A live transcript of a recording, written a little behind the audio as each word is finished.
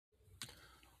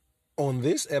On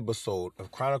this episode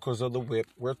of Chronicles of the Whip,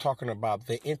 we're talking about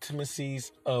the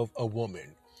intimacies of a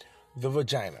woman, the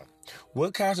vagina.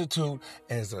 What constitutes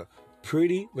as a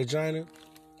pretty vagina?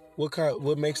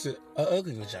 What makes it an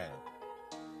ugly vagina?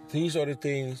 These are the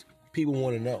things people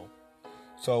want to know.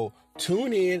 So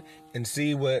tune in and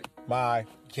see what my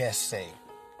guests say.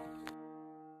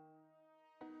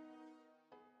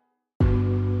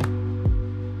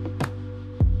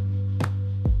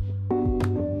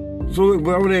 So look,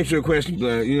 but I'm gonna ask you a question,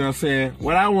 blood. You know what I'm saying?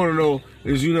 What I want to know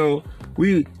is,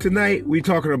 tonight we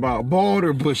talking about bald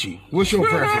or bushy. What's your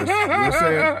preference? You know what I'm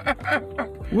saying?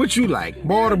 What you like,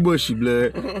 bald or bushy,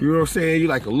 blood? You know what I'm saying? You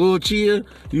like a little chia?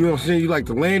 You know what I'm saying? You like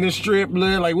the landing strip,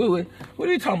 blood? Like what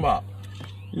are you talking about?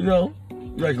 You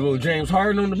like a little James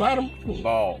Harden on the bottom?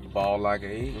 Bald like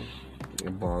an eagle.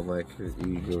 Bald like an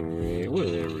eagle, man.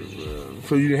 Whatever, blood.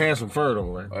 So you had some fur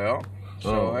though, right? Well.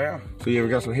 Yeah. So you ever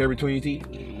got some hair between your teeth?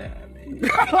 Nah, man.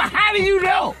 How do you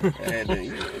know? Get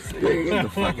the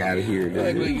fuck out of here,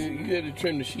 like, you had to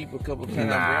trim the sheep a couple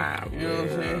times, bro. You know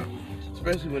what I'm saying?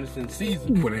 Especially when it's in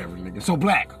season. Whatever, nigga. So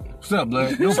black. What's up,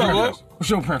 blood? What's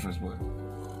your preference, blood?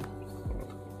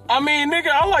 I mean, nigga,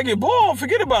 I like it bald.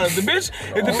 Forget about it. If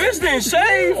the bitch didn't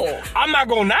shave, I'm not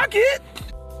gonna knock it.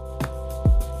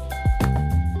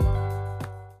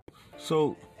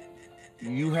 So,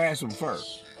 you had some fur.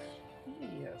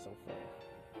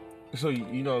 So I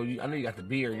know you got the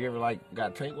beard. You ever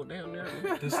got tangled down there?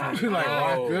 This locked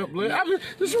up.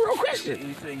 This is a real question.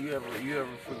 You say you ever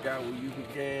forgot where you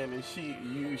began and she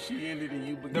ended and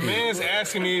you began? The man's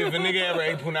asking me if a nigga ever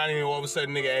ate punani and all of a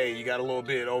sudden, nigga, hey, you got a little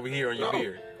bit over here on your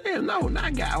beard. Hell no,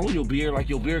 not got on your beard like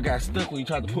your beard got stuck when you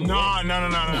tried to pull it. No. Hell no.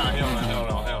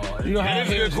 You know how it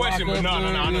is a good question, but no.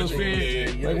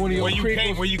 Yeah. Like one of your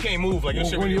crinkles, where you can't move, like your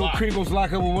shit when your crinkles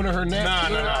lock up with one of her necks. Nah.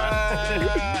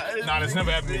 Nah, that's never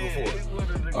happened to me before.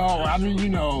 Oh, I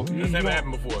mean, That's never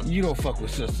happened before. You don't fuck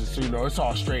with sisters, so it's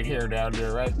all straight hair down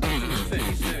there, right?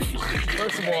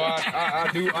 First of all, I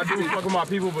do fuck with my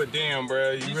people, but damn,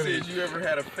 bro, you said you ever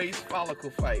had a face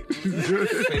follicle fight.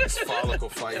 Face follicle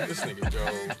fight. This nigga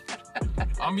Joe.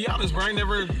 I'm be honest, bro. I ain't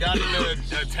never got in an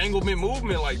entanglement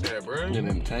movement like that, bro. An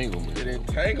entanglement.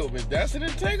 That's an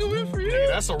entanglement for you? Nigga,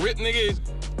 that's a rip, nigga.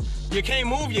 You can't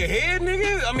move your head,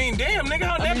 nigga? I mean, damn, nigga,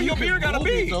 how nappy your beard gotta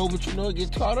be? Though, but it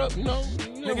get caught up,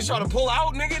 Niggas try to pull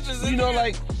out, nigga. Just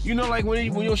like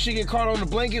when your shit get caught on the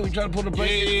blanket, we try to pull the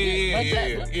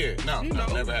blanket. Yeah. No,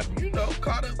 never happened.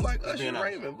 Caught up like Usher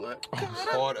Raymond, blood.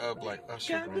 Caught up like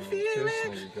Usher Raymond.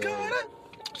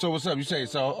 So what's up? You say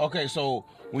so? Okay, so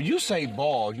when you say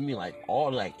bald, you mean like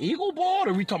all like eagle bald,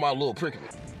 or we talking about a little prickly?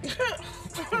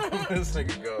 This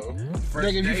nigga go.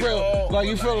 Like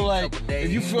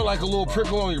if you feel like a little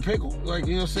prickle on your pickle, like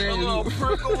you know what I'm saying? A little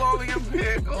prickle on your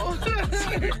pickle. This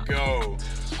nigga go.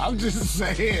 I'm just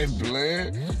saying,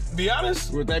 blood. Be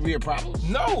honest. Would that be a problem?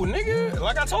 No, nigga.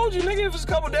 Like I told you, nigga, if it's a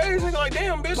couple days, nigga, like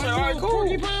damn, bitch, like, all right, cool.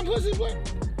 Porcupine pussy, what?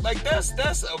 Like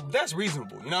that's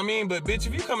reasonable, you know what I mean? But bitch,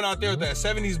 if you coming out there with that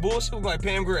 70s bullshit with like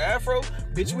Pam Grier afro,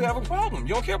 bitch, we have a problem.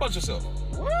 You don't care about yourself.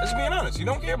 What? Just being honest, you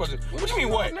don't care about yourself. What do you mean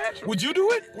what? Natural? Would you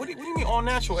do it? What do you mean all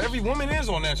natural? Every woman is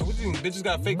all natural. What do you mean bitches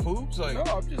got fake boobs? Like no,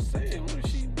 I'm just saying, what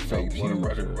is she fake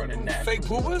running natural? Fake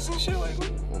pubas and shit like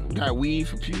what? Got weave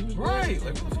for pubes? Right,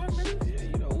 like what the fuck, nigga?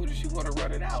 She want to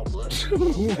run it out, blood.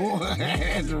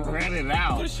 Run it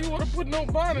out. What does she want to put no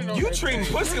bonnet on? You treating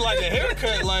pussy like a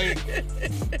haircut, like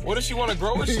what does she want to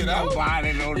grow this shit out? No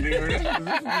bonnet on there. This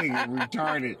nigga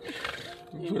retarded.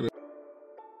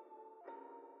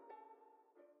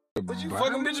 But you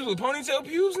fucking bitches with ponytail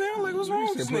pubes now? Like what's wrong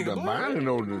with this nigga? Put the bonnet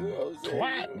on the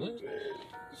twat.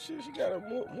 Shit, she gotta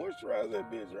moisturize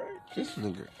that bitch, right? This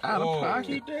nigga out of pocket.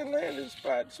 Keep that landing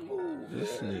spot smooth.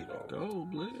 This nigga go,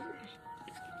 blood.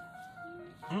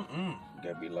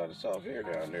 Gotta be a lot of soft hair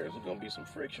down there. There's gonna be some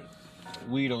friction.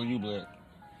 Weed on you, blood.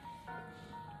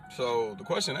 So the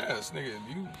question asked, nigga,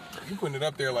 you putting it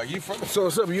up there like you from. So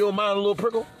what's up? You don't mind a little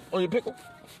prickle on your pickle?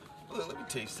 Let me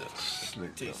tell you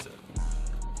something.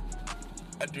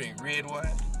 I drink red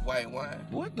wine, white wine.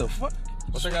 What the fuck?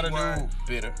 What's that gotta do?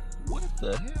 Bitter. What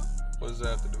the hell? What does that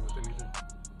have to do with anything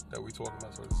that we talking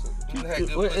about?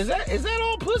 Is that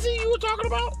all pussy you were talking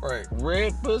about? Right.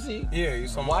 Red pussy? Yeah, you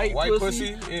talking about white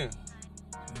pussy? Yeah.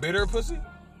 Bitter pussy?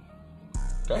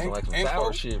 That's like some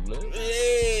sour shit, blood.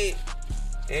 Hey.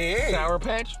 Sour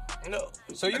Patch? No.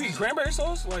 So you eat cranberry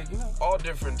sauce? Like, all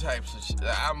different types of shit.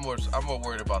 I'm more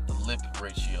worried about the lip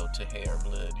ratio to hair,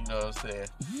 blood. You know what I'm saying?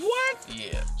 What?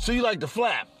 Yeah. So you like the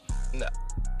flap? No.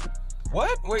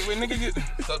 What? Wait, nigga,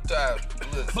 Sometimes,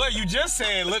 listen. Blood, you just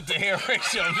said lip to hair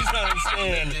ratio. I'm just trying to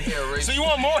understand. Lip to hair ratio. So you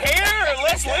want more hair and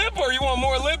less lip, or you want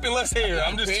more lip and less hair?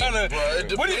 I'm just trying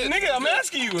to. What is, nigga? I'm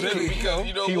asking you. There we go.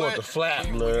 You know He what? want the flap,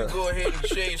 When blood. you go ahead and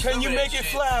shave some Can you of make that it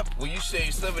shit, flap? When you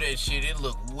shave some of that shit, it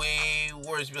look way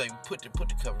worse. Be like, put the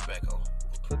cover back on.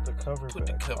 Put the cover Put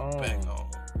the cover back on.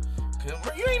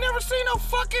 Cause you ain't never seen no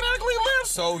fucking ugly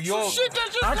lips. So you Some don't. shit that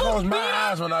just I look close my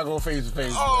bad. eyes when I go face to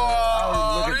face. Oh,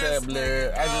 I don't even look at that, this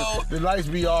blood. I nigga, just the lights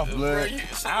be off, blood. Bro,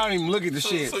 I don't even look at the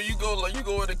shit. So you go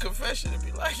in the confession and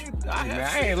be like, Man,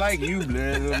 I ain't like you,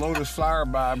 blood. The Lotus Flower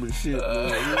Bob and shit,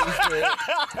 blood.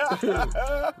 You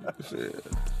understand?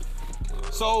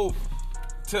 So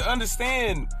to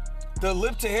understand, the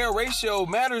lip to hair ratio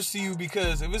matters to you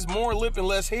because if it's more lip and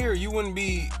less hair, you wouldn't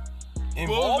be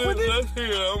involved with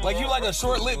it. Like you like a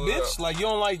short lip bitch. Like you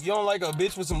don't like a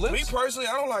bitch with some lips. Me personally,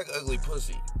 I don't like ugly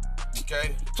pussy.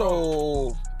 Okay.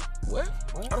 So, What?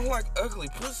 I don't like ugly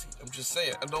pussy. I'm just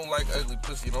saying. I don't like ugly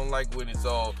pussy. I don't like when it's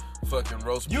all fucking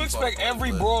roast beef. You expect all every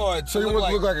over. broad to so you look want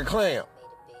like, to look like a clam?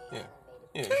 yeah,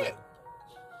 exactly.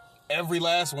 Every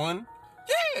last one.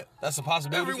 Yeah. That's a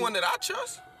possibility. Everyone that I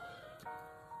trust.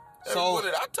 So- Everyone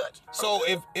that I touch.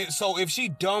 So if she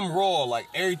dumb raw, like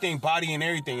everything, body and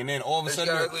everything, and then all of a She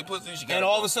sudden, got ugly pussy, she got and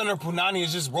all of a sudden her punani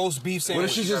is just roast beef What if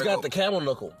sandwich. she just got the camel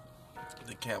knuckle?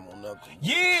 the camel knuckle.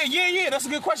 Yeah. That's a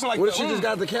good question. Like, What if she just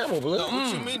got the camel, blood?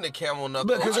 What you mean the camel knuckle?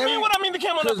 But 'cause What you mean? What I mean? The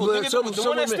camel knuckle, blood, nigga, the one that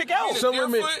women- stick out.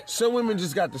 Some women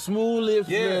just got the smooth lips,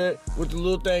 Yeah. blood, with the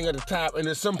little thing at the top, and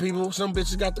then some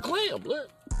bitches got the clam, blood.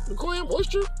 The clam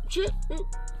oyster shit.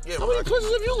 Yeah, How many bro.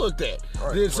 pussies have you looked at?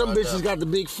 Then some bro, bitches got the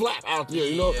big flap out there,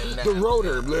 you know, Yeah, the nah.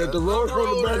 rotor, blood, the rotor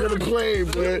on the back of the plane,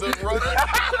 blood,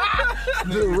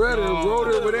 The rudder. the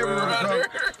rotor, whatever you want to call it,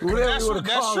 whatever you want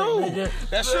to That's call true. it, nigga.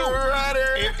 That's The true.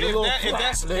 rudder. If little that- if flap,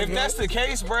 that's nigga. if that's the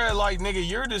case, bruh, like nigga,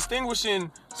 you're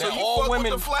distinguishing So that you all fuck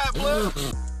women. with the flat blood?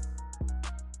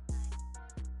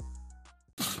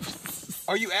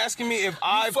 Are you asking me if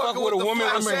I fuck fucking with a with the woman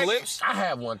with some flat lips? I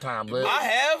have one time, blood. I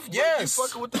have, You yes,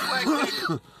 fucking with the flat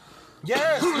nigga?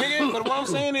 yes, nigga. But what I'm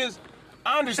saying is,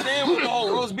 I understand with the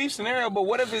whole roast beef scenario, but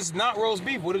what if it's not roast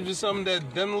beef? What if it's something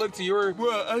that doesn't look to your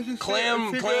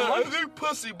clam lips? ugly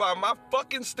pussy by my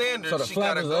fucking standards. So the she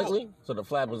flap gotta is go. ugly? So the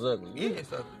flap is ugly? Yeah,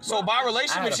 it's ugly. So by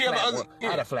relation, if she have an ugly, I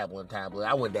had a flap one time, blood.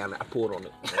 I went down there, I pulled on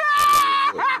it.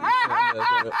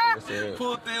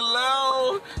 Pulled it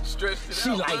low, stretched it She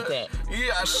out. like blood. that.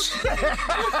 Yeah, I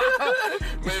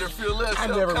know. Made her feel less I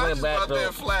never went self-conscious back, about though.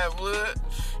 that flat blood.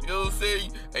 You know what I'm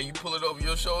saying? And you pull it over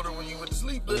your shoulder when you went to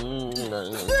sleep. Blood.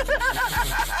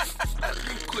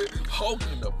 Quit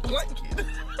holding the blanket.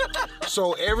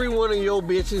 So every one of your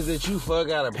bitches that you fuck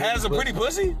out of has a pretty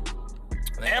pussy.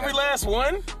 Every last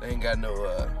one. They ain't got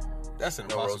no That's an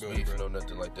no roast impossibility. beef, no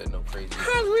nothing like that, no crazy.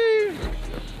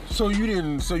 So you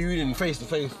didn't face to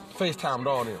face FaceTime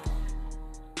all them.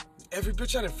 Every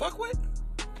bitch I didn't fuck with?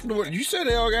 You said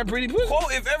they all got pretty pussy.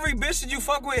 Quote, if every bitch that you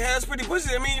fuck with has pretty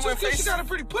pussy, I mean you went Just 'cause face. she got a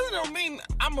pretty pussy don't mean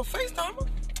I'm a FaceTimer.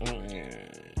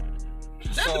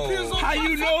 That So, depends on How if I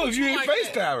you fuck know with if you ain't like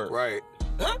that. FaceTime her? Right.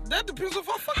 Huh? That depends on if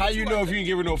I fuck How with you like know if that. you ain't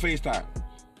give her no FaceTime?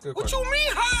 Good What question. you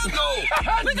mean, how I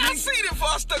know? Nigga, I seen it before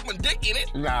I stuck my dick in it.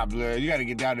 Nah, blood. You gotta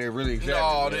get down there really exactly.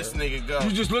 No, blood. this nigga go.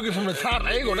 You just looking from the top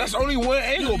angle. That's only one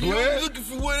angle, You blood. looking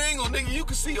for what angle, nigga? You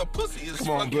can see a pussy is Come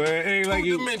on, fucking blood. It ain't like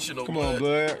you. two-dimensional, Come on,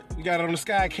 blood. You got it on the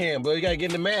sky cam, blood. You gotta get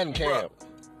in the Madden cam. Bruh,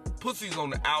 pussy's on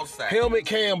the outside. Helmet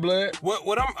cam, blood.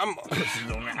 What I'm This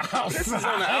is on the this is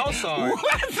on the outside.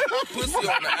 Pussy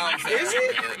on the outside. Is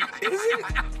it? Is it?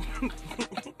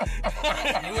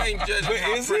 You ain't judging But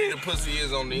how is pretty it? the pussy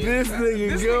is on the This inside. nigga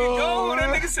This go. nigga go. That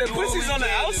nigga said You pussy's only on the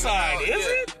judging outside. out- Is yeah.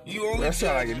 it? You only That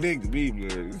sound like a judging. dick to me,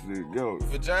 blood. This nigga go.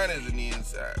 Vagina's in the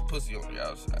inside, pussy on the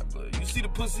outside, but you see the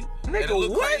pussy? Nigga, and it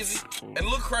look what? crazy. And it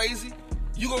look crazy.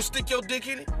 You gonna stick your dick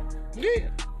in it? Yeah.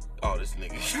 Oh, this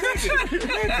nigga.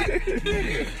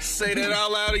 Say that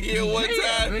out loud again one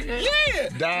time. Yeah.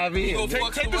 Dive in. Go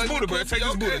Take this Buddha, bro. Take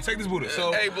this Buddha. Take this Buddha.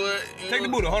 So Hey, bud. take the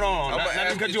Buddha. Hold on. Not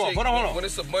to cut you off. Hold on. When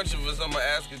it's a bunch of us, I'm gonna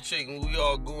ask a chick, and we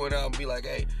all going out and be like,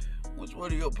 hey, which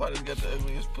one of your partners got the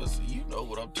ugliest pussy? You know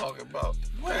what I'm talking about.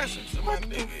 Pass it to my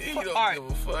nigga. He don't All right. give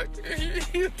a fuck.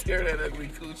 You tear that ugly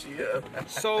coochie up.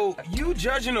 So you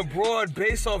judging a broad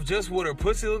based off just what her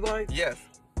pussy look like? Yes.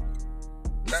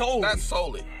 Solely. Not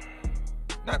solely.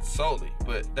 Not solely,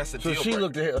 but that's a So deal she breaker.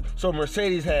 looked at her. So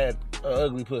Mercedes had an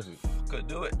ugly pussy. Could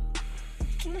do it.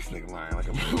 This nigga lying like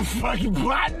a fucking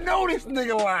boy. I know this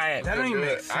nigga lying. That don't even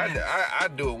make sense. I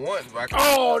do it once. But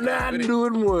I I do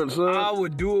it once, son. I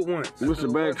would do it once. What's the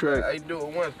backtrack? I do it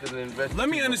once because the investment. Let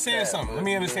me understand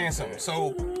something.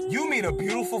 So you meet a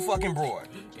beautiful fucking broad.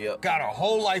 Yep. Got a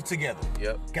whole life together.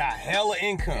 Yep. Got hella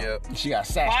income. Yep. She got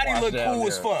Sasquatch Body look down cool there.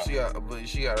 as fuck.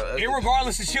 She got a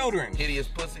Irregardless of children. hideous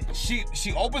pussy.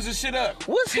 She opens the shit up.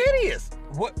 What's hideous?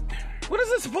 What? What is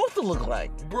it supposed to look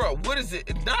like? Bro, what is it?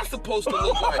 It's not supposed to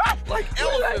look like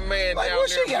Elephant Man Like down what?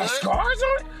 there. She got blood. scars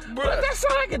on it? Bruh. But that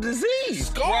sound like a disease.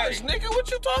 Scars, nigga.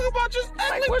 What you talking about? Just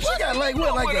ugly Like what? She pussy. got like You what?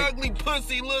 know Like what a, ugly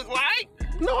pussy look like?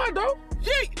 no, I don't.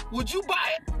 Yeah. Would you buy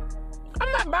it?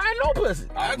 I'm not buying no pussy.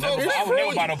 I would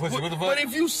never buy no pussy. What the fuck? But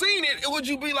if you seen it, would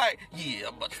you be like, yeah,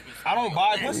 I'm about to be I don't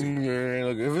buy pussy. Yeah,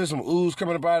 look, if there's some ooze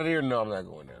coming up out of there, no, I'm not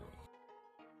going there.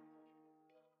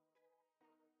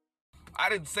 I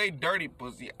didn't say dirty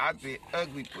pussy. I said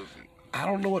ugly pussy. I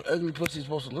don't know what ugly pussy is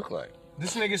supposed to look like.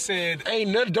 This nigga said,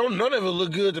 Ain't none of it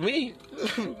look good to me.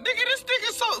 Nigga, this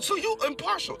nigga so you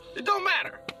impartial. It don't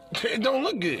matter. It don't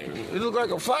look good. It look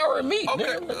like a flour and meat. Okay,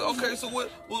 nigga. okay. So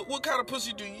what kind of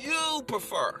pussy do you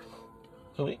prefer?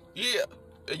 Who? Yeah.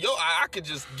 Yo, I could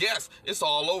just guess. It's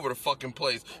all over the fucking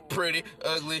place. Pretty,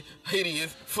 ugly,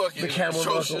 hideous, fucking The camel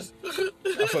atrocious.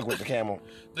 I fuck with the camel.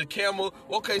 The camel.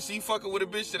 Okay, so you fucking with a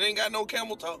bitch that ain't got no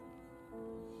camel toe?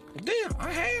 Damn,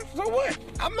 I have. So what?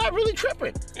 I'm not really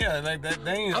tripping. yeah, like that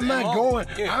thing is. I'm not going.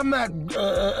 Yeah. I'm not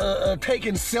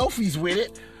taking selfies with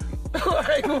it.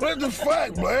 Like what the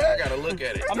fuck, I man? gotta look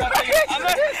at it. I'm not.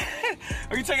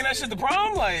 Are you taking that shit to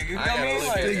prom? Like, you know what I mean? gotta Like,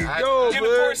 look at it. There you go, give it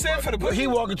bud. 4 for the But pussy. he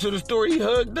walking to the store, he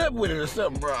hugged up with it or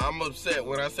something. Bro, I'm upset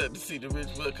when I said to see the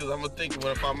bitch look, because I'm gonna think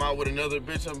when if I'm out with another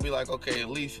bitch, I'm gonna be like, okay, at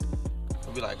least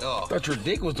I'll be like, oh. I thought your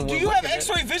dick was the one. Do you have looking at it.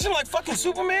 X-ray vision like fucking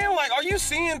Superman? Like, are you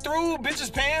seeing through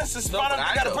bitches' pants to find out if I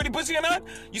they got a know. pretty pussy or not?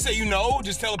 You say you know,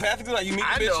 just telepathically, like you meet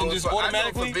the bitch and just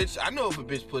automatically. I know if a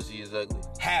bitch pussy is ugly.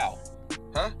 How?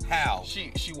 Huh? How?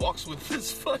 She walks with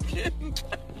this fucking.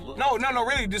 No,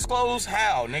 really, disclose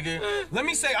how, nigga. Let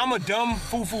me say I'm a dumb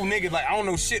foo-foo nigga, like I don't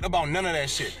know shit about none of that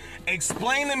shit.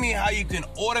 Explain to me how you can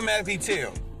automatically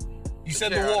tell. You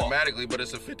said Yeah, the wall. automatically, but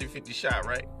it's a 50-50 shot,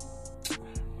 right?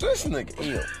 This nigga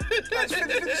ill. That's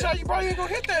 50-50 shot you probably ain't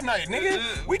gonna hit that night, nigga.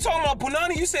 We talking about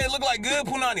punani, you said it look like good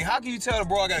punani. How can you tell the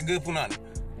bro I got good punani?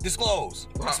 Disclose.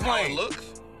 How Explain. it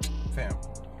looks? Fam.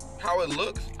 How it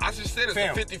looks? I just said it's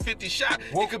Fam. a 50-50 shot.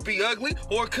 Well- It could be ugly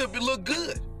or it could look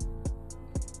good.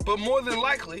 But more than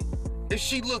likely, if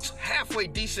she looks halfway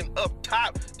decent up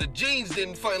top, the jeans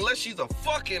didn't fit unless she's a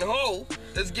fucking hoe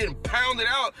that's getting pounded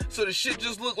out so the shit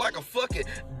just look like a fucking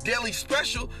deli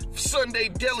special, Sunday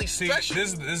deli See, special.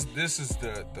 this is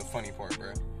the funny part,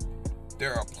 bro.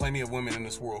 There are plenty of women in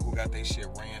this world who got their shit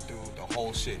ran through the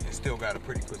whole shit and still got a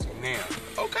pretty pussy. Now,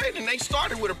 Okay, then they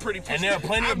started with a pretty pussy. and there are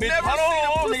plenty of I've bitches. never Hold seen a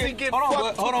on, pussy nigga. get Hold on,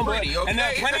 fucked bud. Hold on, bud. pretty, okay? And there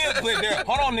are plenty of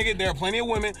hold on, nigga. There are plenty of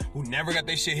women who never got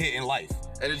their shit hit in life,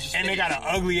 And, it just and they got an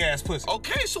ugly ass pussy.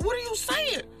 Okay, so what are you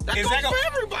saying? That Is goes that for go-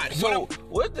 everybody.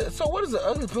 So what does the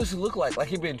ugly pussy look like? Like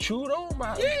he been chewed on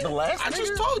by the last I nigga?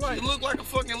 just told you, Like, you look like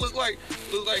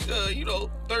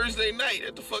Thursday night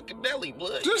at the fucking deli,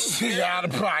 blood. this is out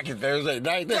of pocket Thursday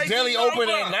night. The Like, deli you know, open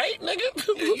bro. at night,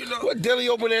 nigga? Yeah, you know. What deli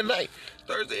open at night?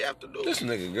 Thursday afternoon. This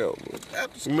nigga go.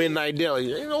 After school. Midnight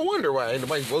deli. Ain't no wonder why ain't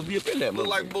nobody supposed to be up in that Look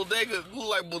motherfucker.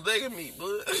 like bodega meat,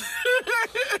 blood.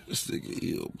 This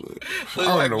nigga ill, blood. Look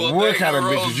I like don't know bodega what kind of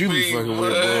roast bitches you be beef, fucking with,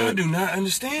 blood. I do not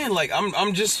understand. Like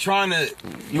I'm just trying to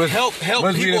Must- help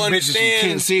must be people them bitches from Kansas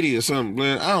understand. City or something,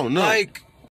 blood. I don't know. Like,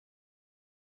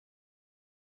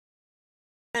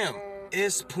 damn,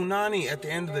 it's punani at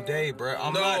the end of the day, bro.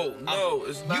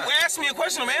 It's not. You asked me a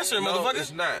question, I'm answering, No, motherfucker.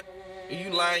 it's not. You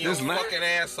lying your It's not. fucking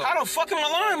ass off. How the fuck am I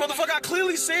lying, motherfucker? I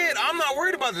clearly said I'm not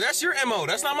worried about it. That's your MO.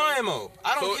 That's not my MO.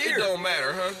 I don't So care. it don't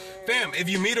matter, huh? Fam, if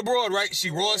you meet a broad, right,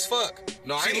 she raw as fuck.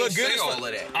 No, she I look ain't good say as all fuck. of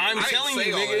that. I'm I telling ain't say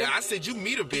you, all of nigga. that. I said you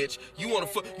meet a bitch, you want to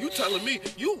fuck. You telling me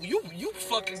you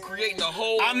fucking creating a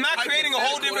whole. I'm not creating a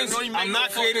whole hypothetical different- that don't even I'm make not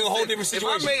no creating a fucking whole sense.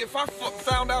 different situation. If I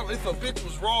found out if a bitch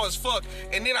was raw as fuck,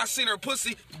 and then I seen her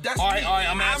pussy, that's All right, me. all right.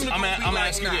 I'm asking gonna be like,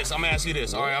 you nah. this. I'm asking you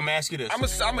this. All right, I'm asking you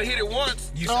this. I'm gonna hit it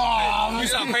once. You sound, you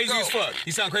sound there crazy you as go. fuck.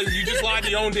 You sound crazy. You just lied to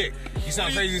your own dick. You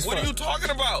sound crazy as fuck. What are you talking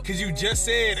about? Cause you just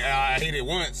said I hit it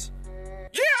once.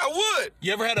 Yeah, I would.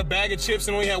 You ever had a bag of chips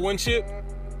and only had one chip?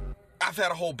 I've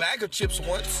had a whole bag of chips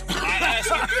once.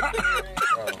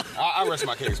 I rest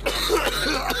my case, bro.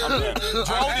 I'm done. Joe,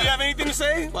 do you have anything to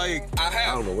say? Like, I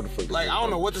have. I don't know what the fuck. I don't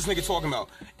know what this nigga talking about.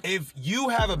 If you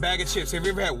have a bag of chips, have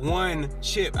you ever had one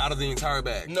chip out of the entire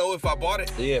bag? No, if I bought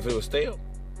it. Yeah, if it was stale.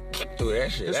 Threw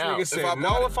that shit This out. nigga said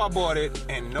no if I bought it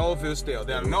and no if it was stale.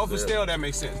 Now, no if it's stale, that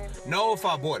makes sense. No if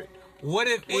I bought it. What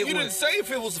if Well, it you was... didn't say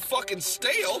if it was fucking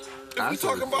stale. If we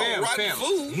talking about rotten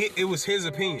food. It was his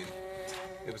opinion.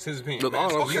 It was his opinion. Look, all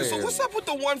I'm Okay, so saying- what's up with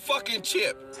the one fucking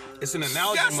chip? It's an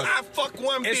analogy, Yes, I fuck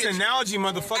one bitch. It's an analogy,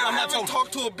 motherfucker. I'm I not haven't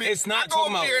talked to a bitch. It's not I go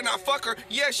talking up about... there and I fuck her.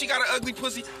 Yeah, she got an ugly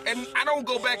pussy, and I don't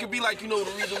go back and be like, you know,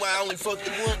 the reason why I only fucked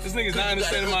you once. This nigga's not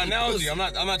understanding my analogy. I'm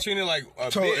not treating it like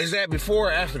a So bitch. is that before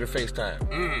or after the FaceTime?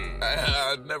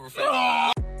 I never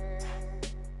FaceTime.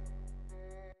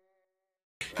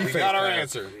 We got our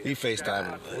answer. He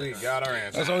FaceTiming. We got our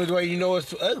answer. That's the only way you know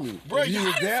it's ugly. Bro, you how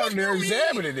was the down fuck there you mean?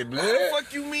 examining it, What blood. the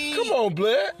fuck you mean? Come on,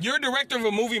 blood. You're a director of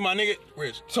a movie, my nigga.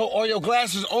 Rich. So are your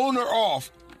glasses on or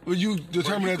off when you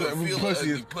determine Bro, that you the can feel pussy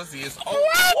the is... ugly pussy is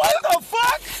What the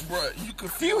fuck? Bro, you can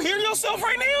Do feel you hear yourself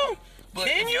right now? But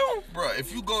Can you? Bro,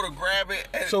 if you go to grab it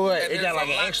and, So what, and it got there's like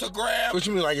a an lot extra... to grab. What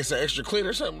you mean, like it's an extra clit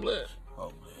or something, blood? Oh,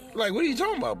 man. Like, what are you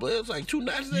talking about, blood? It's like 2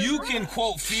 knots there, You bro. can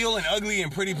quote feel an ugly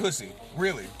and pretty pussy.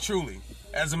 Really, truly,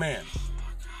 as a man.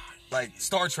 Like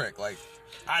Star Trek. Like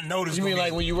I noticed. You mean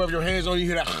like when you rub your hands on, you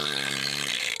hear that...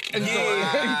 And Yeah. you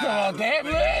talking about that,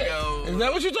 blood? Is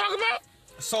that what you're talking about?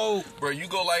 So, Bro, you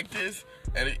go like this,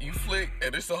 and you flick,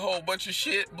 and it's a whole bunch of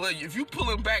shit. But if you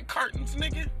pulling back curtains,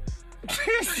 nigga,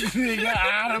 Nigga,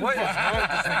 out of what is wrong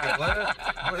with this nigga, blood?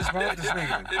 What is wrong with this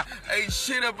nigga? ain't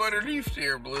shit up underneath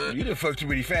there, blood. You done fucked too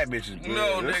many fat bitches, blood.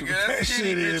 No, That's nigga, what that's that skinny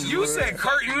shit is, bitches. You blood. said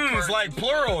curtains like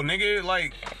plural, nigga.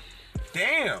 Like,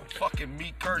 damn. Fucking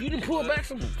meat curtains. You done pull blood. back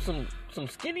some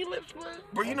skinny lips, blood?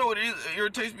 Bro, you know what it is? It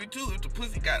irritates me too if the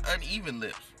pussy got uneven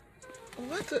lips.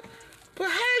 What the... But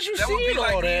how'd you That would see be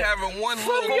like all me that? having one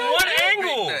From little your What big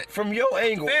angle? nut. From your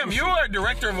angle. Fam, you're a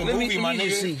director of a Let movie, me, my let me nigga.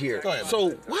 just see here. Go ahead. So,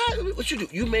 what you do?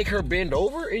 You make her bend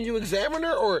over and you examine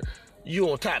her? Or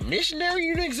you on top missionary?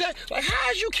 You examine? Like,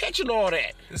 how's you catching all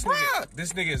that? This Bruh.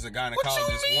 nigga is a What gynecologist.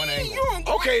 you mean? One angle. You don't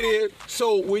go Okay, then.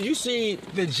 So, when you seen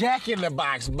the Jack in the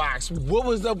Box, what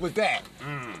was up with that?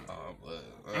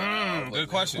 Good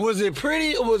question. Was it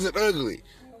pretty or was it ugly?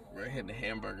 Bro, had the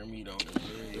hamburger meat on it.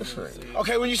 You know what I'm saying?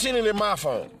 Okay, when you seen it in my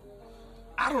phone.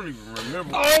 I don't even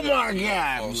remember. Oh my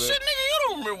God. Oh, shit, nigga, you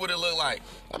don't remember what it looked like.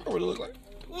 I remember what it looked like.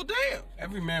 Well, damn.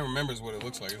 Every man remembers what it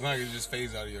looks like. It's not like it just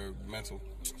fades out of your mental.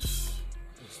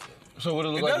 So what it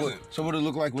look It like? doesn't. So what it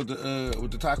look like with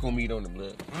the taco meat on the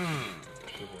blood?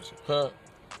 Good question. Huh?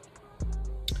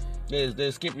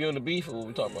 There's Skippy on the beef, or what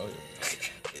we talking about here?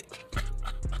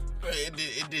 Bro,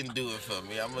 it didn't do it for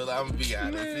me. I'm gonna be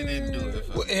honest. It didn't do it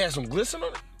for Well, me. it had some glisten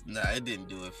on it. Nah, it didn't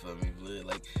do it for me, blood.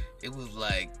 Like, it was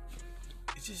like,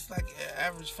 it's just like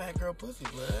average fat girl pussy,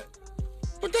 blood.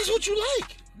 But that's what you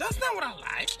like. That's not what I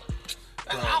like.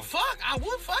 I'll fuck. I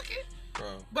would fuck it. Bro.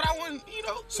 But I wouldn't, you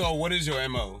know. So what is your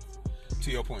MO,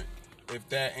 to your point, if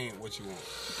that ain't what you want?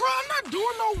 Bro, I'm not doing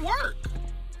no work.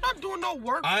 I'm not doing no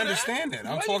work. I for understand that.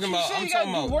 I'm Why talking did you about, say I'm you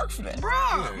talking gotta do about, work for that. Bro,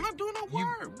 Yeah. I'm not doing no You-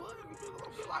 work, blood. I'm just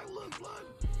gonna be like, look, blood.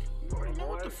 You already know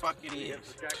what the fuck it is.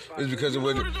 It's because it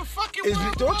What wasn't. the fuck it It's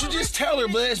was, don't you blood? just tell her,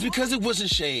 blood? It's because it wasn't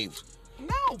shaved.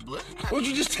 No, blood. Don't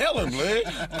you just tell her, blood?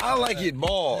 I like it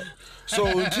bald. So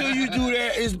until you do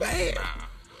that, it's bad.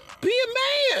 Be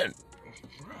a man.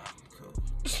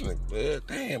 Blood.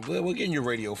 Damn, blood. We're getting your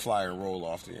radio flyer and roll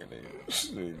off there,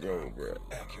 nigga. There you go, bro.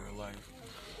 accurate life.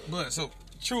 But so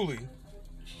truly,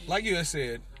 like you had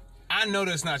said, I know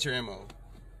that's not your MO.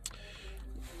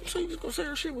 So you just gonna say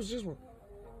her shit was just... You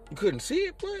couldn't see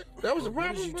it, blood? That was the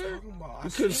What is problem, you blood? talking about? I You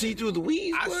couldn't seen see through the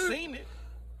weeds, I blood? seen it.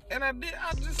 And I did.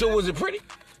 I just. So was it pretty?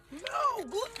 No,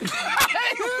 blood. There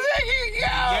you go.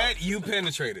 Yet you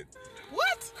penetrated,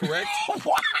 What? correct?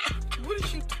 What? What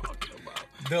is you talking about?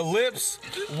 The lips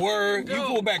were, you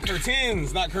pull back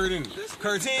curtains, not curtains.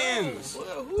 Curtains.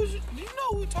 Well, who's you? Do you know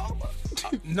who we talking about?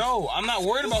 No, I'm not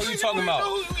worried about who you talking about.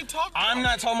 Know who we talking I'm about?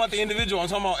 not talking about the individual. I'm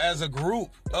talking about as a group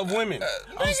of women.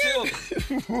 I'm still.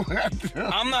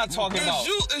 I'm not talking about.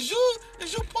 Is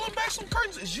you pulling back some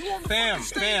curtains? Is you on the Fam,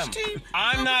 fucking fam. stage team?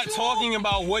 I'm not What you talking on?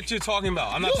 about what you're talking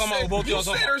about. I'm not You talking about said- what both y'all You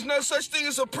talking said about. there's no such thing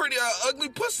as a pretty, ugly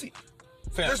pussy.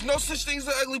 Fam, There's no such thing as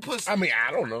an ugly pussy. I mean,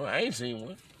 I don't know. I ain't seen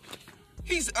one.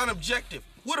 He's unobjective.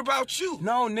 What about you?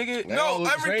 no, nigga. They all No,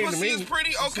 look the every same to pussy me. is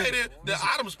pretty. Okay, then the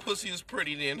Adam's pussy is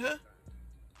pretty then, huh?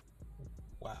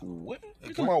 Wow. What? You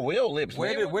talking about whale lips?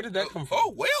 Where did that come from?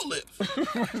 Oh, whale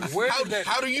lips. Where did that?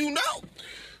 How do you know?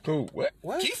 Who? What?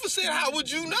 What? Kiefer said, "How would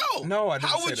you know?" No, I didn't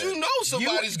How say would that. you know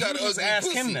somebody's got you ugly just ask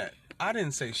pussy? him that. I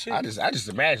didn't say shit. I just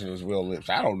imagine it was whale lips.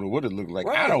 I don't know what it looked like.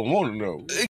 Right. I don't want to know.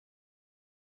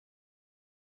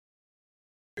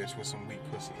 Bitch with some weak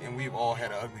pussy, and we've all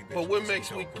had an ugly bitch. But what with makes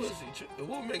some weak dope pussy?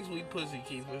 What makes weak pussy,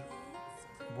 Kiefer?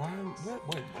 Why?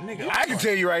 What, nigga? I can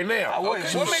tell you right now. What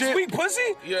makes weak pussy?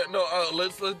 Yeah, no.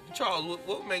 Let's Charles.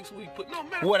 What makes weak pussy? No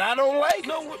matter. What I don't like?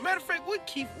 No, matter of fact,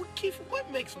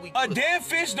 what makes weak A pussy? dead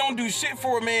fish don't do shit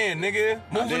for a man, nigga.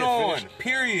 Moving on. Fish.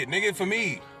 Period, nigga. For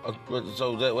me.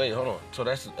 So that wait, hold on. So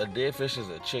that's a dead fish is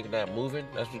a chick not moving.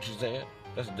 That's what you're saying?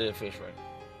 That's a dead fish, right?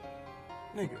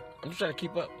 Nigga. I'm just trying to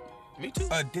keep up. Me too.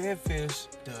 A dead fish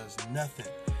does nothing.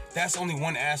 That's only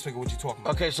one aspect of what you're talking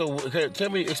about. Okay, so tell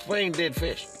me, explain dead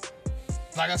fish.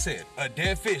 Like I said, a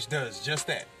dead fish does just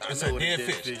that. It's a dead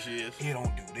fish. Is. It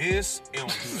don't do this. It don't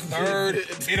do the third.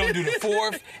 It don't do the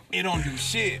fourth. It don't do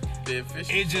shit. Dead fish.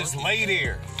 It just lay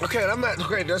there. Okay,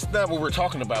 that's not what we're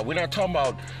talking about. We're not talking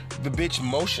about the bitch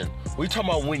motion. We're talking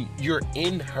about when you're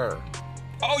in her.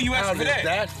 Oh, you asked How for does that?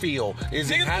 that feel?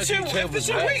 Is it Nigga, how this do you shit- tell this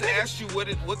the shit I weak. asked you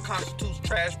what constitutes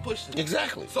trash pussy.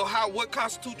 Exactly. So what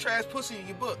constitutes trash pussy in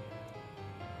your book?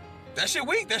 That shit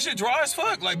weak. That shit dry as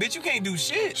fuck. Like, bitch, you can't do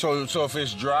shit. So if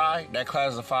it's dry, that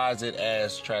classifies it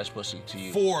as trash pussy to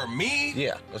you. For me,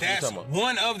 Yeah, that's what that's you're talking about.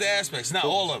 one of the aspects, not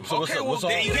all of them. So what's all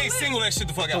then you of them? can't single that shit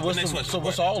the fuck out. Next question. So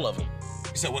what's all of them?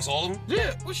 You said what's all of them?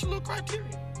 Yeah. What's your little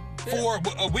criteria? For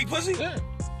a weak pussy? Yeah.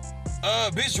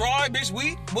 Bitch dry, bitch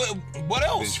weak. What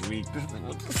else? Bitch weak.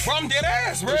 From dead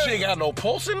ass, bro. But she ain't got no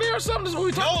pulse in there or something? That's what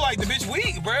we talking No, like the bitch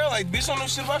weak, bro. Like bitch don't know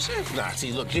shit about shit. Nah,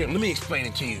 see, look, here, let me explain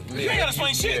it to you. You ain't gotta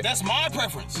explain shit. That's my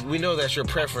preference. We know that's your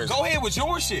preference. Go ahead with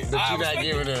your shit. But I you're not respect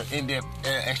giving it. an in-depth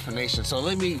explanation. So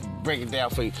let me break it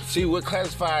down for you. See, what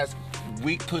classifies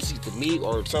weak pussy to me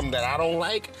or something that I don't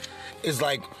like is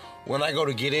like when I go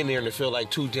to get in there and it feel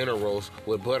like 2 dinner rolls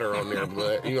with butter on there,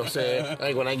 but you know what I'm saying?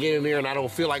 Like when I get in there and I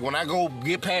don't feel like when I go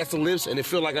get past the lips and it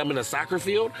feel like I'm in a soccer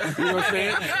field, you know what I'm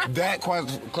saying? That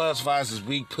classifies as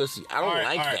weak pussy. I don't All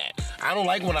right. that. I don't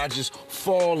like when I just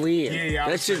fall in. Yeah,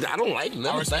 That's just, I don't like none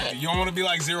I of respect that. it. You don't want to be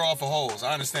like zero off of holes.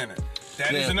 I understand that.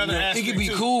 That is another aspect It can be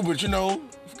too. cool, but you know,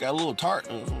 got a little tart.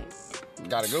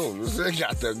 Gotta go.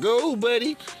 Got to go,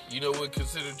 buddy. You know what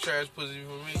considered trash pussy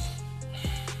for me?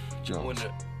 When Jones.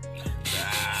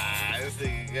 this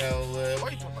nigga go.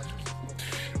 Why you talking about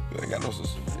yourself? I got no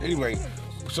sister. Anyway,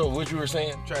 so what you were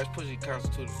saying? Trash pussy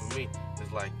constituted for me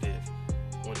is like this: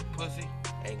 when the pussy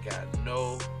ain't got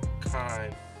no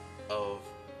kind of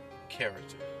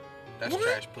character. That's What?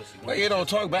 trash pussy. When Like it's it don't just-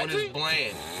 talk back when to it's you?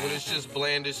 bland, when it's just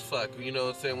bland as fuck. You know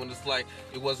what I'm saying? When it's like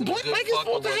it wasn't a Like good it's fuck, it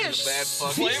supposed to wasn't have a bad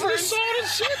fuck. flavor and salt and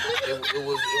shit.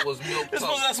 It was milk It's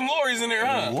supposed to have toast. some lorries in there,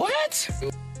 huh? What?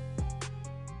 It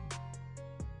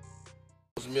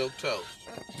was milk toast.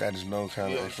 That is no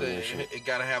kind You know of what I'm saying? explanation. It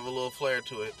gotta have a little flair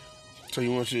to it. So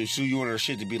you want her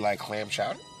shit to be like clam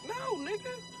chowder? No, nigga.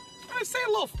 I didn't say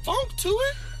a little funk to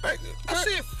it. I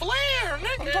said flair,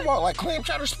 nigga. I'm talking about like clam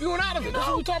chowder spewing out of it. That's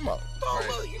what we talking about. Throw a Right.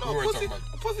 little, you We know, were pussy, talking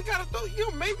about- pussy got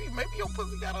a, maybe your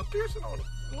pussy got a piercing on it.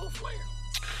 A little flair.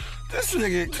 This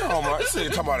nigga, come on, this nigga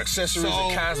talking about accessories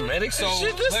and cosmetics and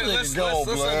shit. This let's nigga go,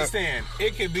 let's blood. understand.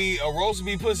 It could be a roast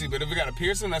beef pussy, but if it got a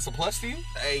piercing, that's a plus to you?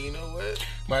 Hey, you know what?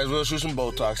 Might as well shoot some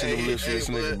Botox in the Hey, lips for hey, this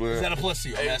nigga, blood. Is that blood. a plus to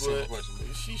you? I'm Hey, asking blood, a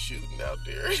question. she shooting out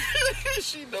there.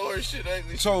 She know her shit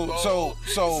ugly. She So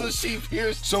bold. She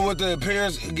pierced. so would the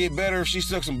appearance get better if she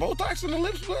stuck some Botox in the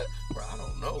lips, blood? Bro, I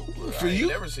don't know. Blood. For I ain't you?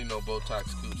 never seen no Botox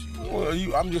coochie.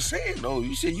 Well, I'm just saying though.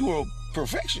 You said you were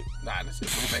perfection. Nah, this is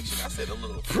perfection. I said a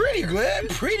little. Pretty good,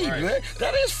 pretty Right. good.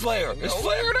 That is flair. It's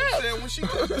flared I'm up. saying when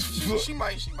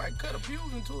she might cut a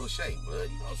pubes into a shape, blood.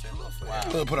 You know what I'm saying? A little flair.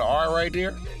 We'll put an R right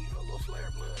there Yeah, you know, a little flair,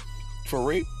 blood. for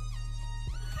rape.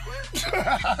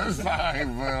 Sorry,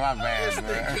 bro. My bad,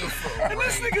 man.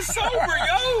 This nigga sober,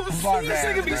 yo. My This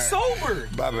bad, nigga be man. sober.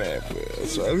 My bad, man.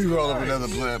 So let me roll up another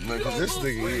blood, man, because this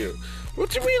nigga here.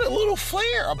 What you mean a little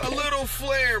flare? A little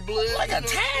flair, blood. Like you a know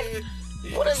tad? what I'm saying?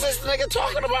 Yeah. What is this nigga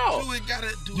talking about? Do it,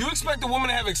 gotta do You expect a woman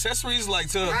to have accessories like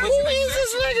to? Who is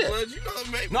this nigga? blood. You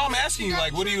know, maybe, No, I'm asking you,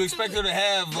 like, what do you expect her to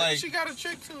have, Maybe like, she got a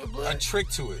trick to it, blood. a trick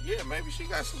to it? Yeah, maybe she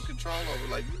got some control over it,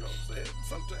 like, you know what I'm saying?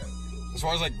 Sometimes, you As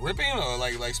far as like gripping or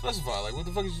like specify, like what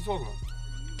the fuck is you talking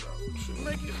about?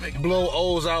 know, make it Blow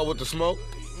O's out with the smoke.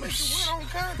 wet on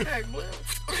contact, blood.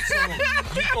 So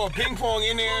you throw a ping pong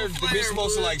in there, the bitch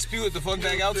supposed to like spew it the fuck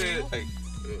back out to you, like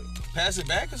pass it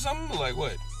back or something, like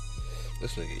what?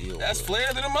 This nigga ill. That's blood.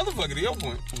 flair than a motherfucker to your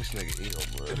point. This nigga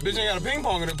ill, bro. If the bitch ain't got a ping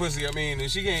pong in her pussy, I mean,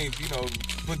 and she can't, you know,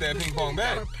 put that ping pong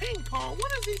back. Got a ping pong?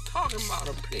 What is he talking about,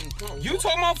 a ping pong? You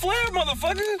talking about flair,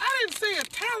 motherfucker? I didn't say a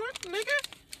talent,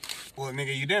 nigga. Well,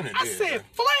 nigga, you damn it I did. said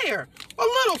flair. A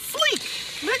little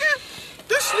fleek, nigga.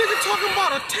 This nigga talking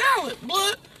about a talent,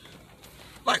 blood.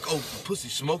 Like, oh, pussy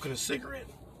smoking a cigarette?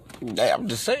 Hey, I'm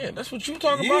just saying. That's what you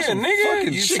talking Yeah, about. Some nigga,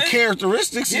 fucking you shit, said-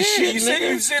 characteristics and Yeah, shit, you nigga. said-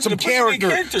 you said some the pussy need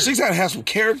character. She's gotta have some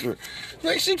character.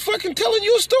 Like, she fucking telling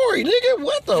you a story, nigga.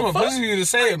 What the Come fuck? on, pussy you to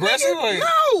say aggressive? Like,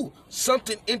 No!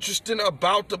 Something interesting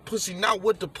about the pussy, not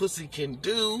what the pussy can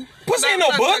do. Pussy ain't no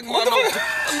book. talking What about the no-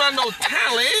 fuck? I'm not no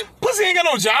talent. pussy ain't got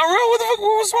no genre. What the fuck?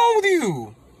 What's wrong with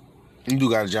you? You do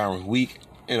got a genre. Weak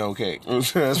and okay.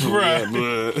 That's what we Right. at,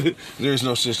 but there's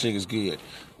no such thing as good.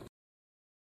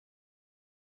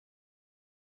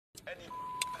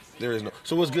 There is no.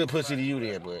 So what's good pussy to you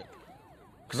then, bud?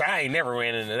 Because I ain't never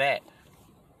ran into that.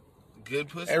 Good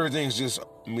pussy? Everything's just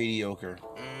mediocre.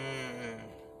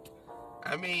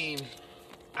 I mean,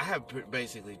 I have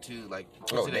basically two, like, Oh,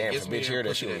 pussy that damn, gets if a me bitch there, hear that,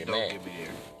 pussy she that gonna don't get get me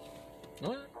there.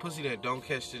 What? Pussy that don't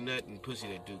catch the nut and pussy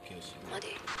that do catch the nut.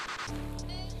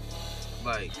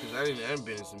 Like, cause I done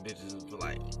been in some bitches for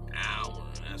like an hour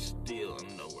and I still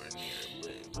am nowhere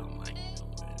near it. But I'm like,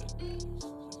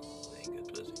 this ain't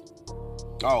good pussy.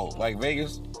 Oh, like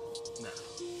Vegas? Nah.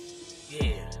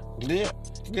 Yeah. Yeah.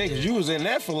 Yeah, because you was in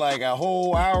that for like a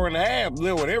whole hour and a half,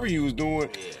 whatever you was doing,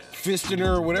 Yeah. fisting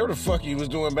her, or whatever the fuck you was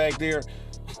doing back there.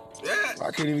 Yeah.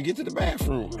 I couldn't even get to the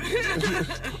bathroom.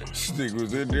 This nigga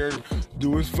was in there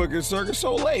doing his fucking Circus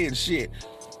Soleil and shit.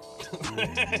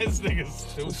 This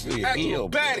nigga's stupid.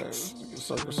 Acrobatics.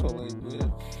 Circus Soleil,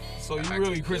 man. So you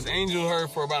really Chris Angel her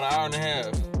for about an hour and a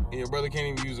half, and your brother can't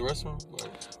even use the restroom?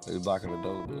 Like, They was blocking the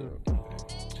door, man.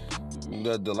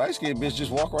 The light skinned bitch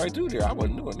just walked right through there. I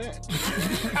wasn't doing that.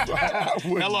 I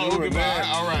wasn't hello, doing goodbye. that.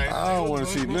 All right. I don't want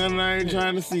to see nothing I ain't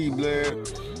trying to see, blood.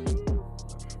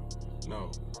 No,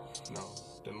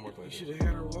 doesn't work like that. Should have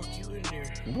had her walk you in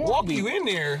there. Walk you in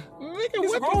there? Nigga,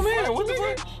 He's a what grown the man. fuck, What the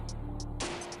nigga?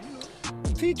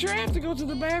 fuck? Teacher, I have to go to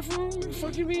the bathroom. What the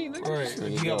fuck you mean, nigga? Right. There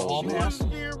You got a hall go, pass?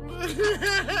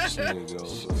 There you go.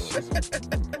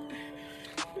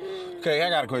 Okay, I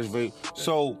got a question for you.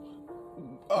 So,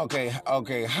 okay,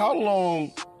 how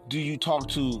long do you talk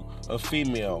to a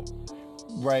female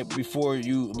right before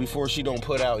she don't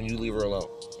put out and you leave her alone?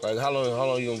 Like how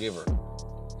long you gonna give her?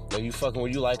 Like you fucking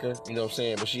when you like her, you know what I'm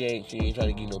saying, but she ain't trying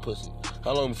to give you no pussy.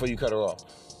 How long before you cut her off?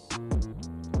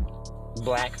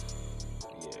 Black.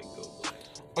 Yeah, go black.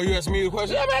 Oh, you asking me the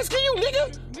question? Yeah, I'm asking you,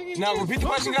 nigga. Now repeat the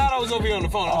question, God. I was over here on the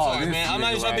phone. I'm Oh, sorry, this man. I'm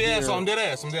not nigga even trying to be right asshole. here. I'm dead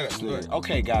ass. I'm dead ass.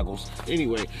 Okay, goggles.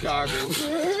 Anyway, Goggles.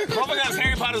 Motherfuckers,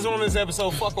 Harry Potter's on this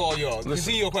episode. Fuck all y'all.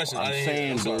 Continue your question. I'm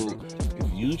saying, sorry, dude, bro.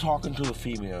 if you talking to a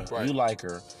female, Right. you like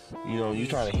her, you know, you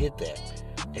trying to hit that,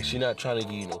 and she not trying to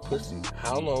give you no pussy,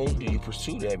 how long do you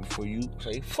pursue that before you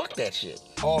say, fuck that shit?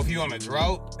 Oh, if you on a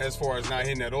drought, as far as not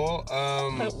hitting at all,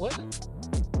 What?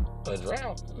 A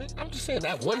drought? Nigga, I'm just saying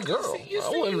that one girl. I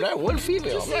want that one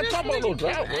female. I'm not talking about no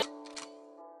drought, man.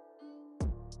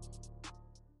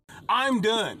 I'm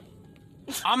done.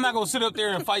 I'm not gonna sit up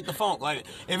there and fight the funk. Like,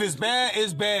 if it's bad,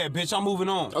 it's bad, bitch. I'm moving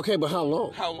on. Okay, but how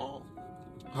long? How long?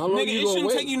 How long Nigga, you it gonna shouldn't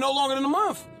wait? take you no longer than a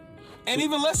month. And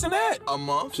even less than that. A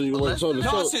month? So you want so the,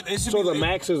 No, so, it should so be- the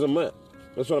max is a month.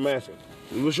 That's what I'm asking.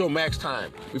 What's your max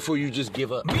time before you just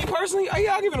give up? Me personally,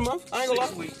 yeah, I'll give it a month. I ain't gonna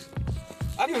 6 lie. weeks.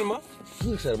 I'll give it a month.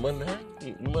 You said a month and a half.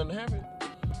 You month and a half.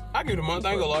 I'll give it a month.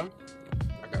 I ain't gonna lie.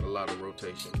 I got a lot of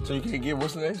rotation. So you can't get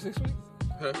what's the next 6 weeks?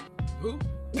 Huh? Who?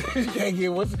 You can't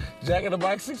get what's Jack in the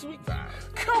Box 6 weeks?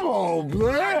 Come on,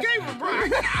 blood. I gave her, bro.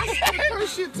 I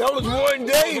shit. That was one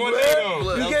day, One blood. day, though.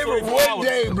 You That gave was her 24 one hours.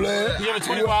 day, blood. You gave her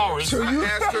 24 hours. So you I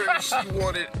asked her if she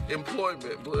wanted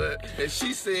employment, blood, and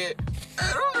she said,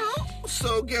 I don't know.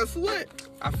 So guess what?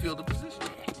 I feel the position.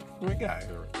 We got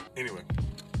her. Anyway.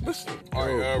 Listen.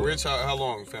 All right, Rich, how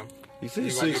long, fam? He said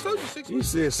You six. gonna give- 6 He weeks.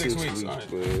 said 6 6 weeks, weeks, all right.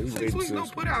 blood. He 6 waited weeks, 6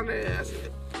 don't put out there. I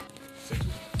said,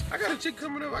 I got a chick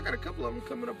coming up. I got a couple of them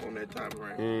coming up on that time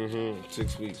frame. Mm-hmm.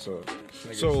 6 weeks,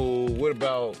 huh? So what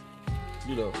about,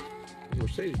 you know,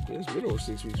 Mercedes? It's been over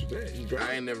 6 weeks with that. You I drive.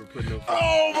 ain't never put no.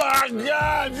 Oh my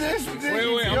God! This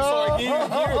Wait, I'm sorry.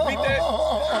 Can you repeat that?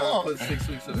 I put 6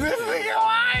 weeks of This it. nigga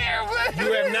lying,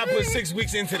 You have not put 6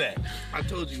 weeks into that. I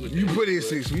told you what You that put in was.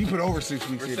 6 weeks. You put over 6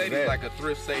 weeks into Mercedes that. like a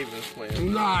thrift savings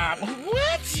plan. Nah,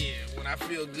 what? Yeah, when I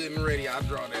feel good and ready, I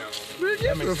draw down.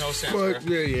 That makes no sense, bro. Fuck,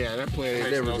 yeah, that plan ain't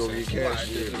Makes never no gonna get sense. Why?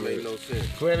 cashed It in, doesn't make blood. no sense.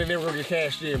 Planet never gonna get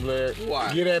cashed in, blood.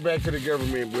 Why? Get that back to the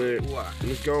government, blood. Why?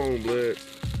 Let's go on, blood.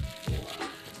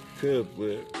 Cuz,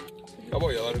 blood. Oh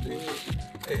boy, y'all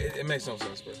it makes no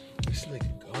sense, bro. This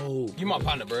nigga go. You my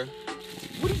partner, bro.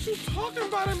 What are you talking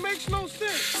about? It makes no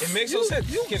sense. It makes no sense.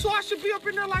 So I should be up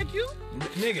in there like you?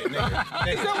 Nigga. Is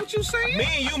that what you saying? Me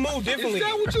and you move differently. Is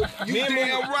that what you? Me You and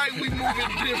damn move. right we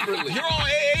moving differently. You're on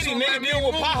 880, So nigga, let me dealing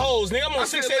with move. potholes, nigga. I'm I on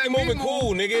said 680 let me moving move.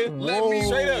 cool, nigga. Let me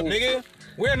Straight up, move. nigga.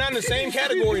 We're not in the same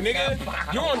category,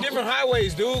 nigga. You're on different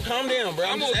highways, dude. Calm down, bro.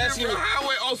 I'm I'm just on asking you. different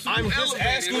highway Oh, so I'm you just elevated,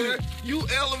 asking you. huh? You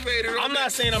elevated. I'm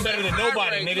not saying I'm better than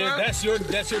nobody, nigga. Huh? That's your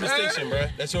distinction, bro.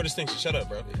 That's your distinction. Shut up,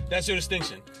 bro. That's your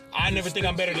distinction. I never think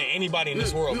I'm better than anybody in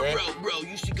this world, bro. Bro,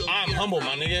 you should go. I'm get humble, her,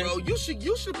 my nigga. Bro, you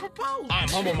should propose. I'm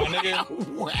humble, my nigga.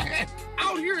 What?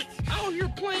 out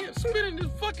here playing, spinning this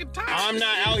fucking tires. I'm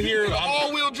not out here. An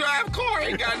all-wheel drive car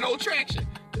ain't got no traction.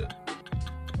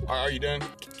 Are you done?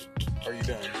 Are you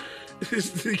done?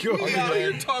 This nigga We out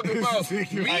here talking about This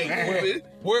nigga me mad. moving.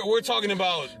 We're talking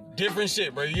about different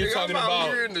shit, bro. You're Nigga, talking I'm out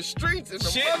here about in the streets, in the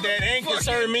shit that ain't motherfucking-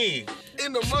 concern me.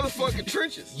 In the motherfucking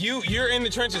trenches. You're in the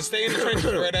trenches. Stay in the trenches,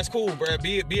 bro. That's cool, bro.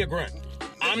 Be a grunt.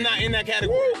 I'm not in that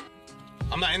category.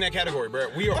 I'm not in that category, bro.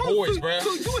 We are Oh, boys, so- bro.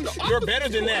 so you in the You're officer better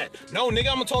than that. No, nigga,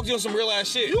 I'm gonna talk to you on some real ass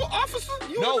shit. You an officer?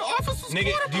 You No, in the officer's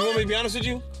nigga, quarter, do you want me to bro? be honest with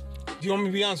you? Do you want me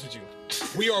to be honest with you?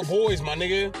 We are boys, my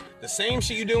nigga. The same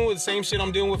shit you dealing with, the same shit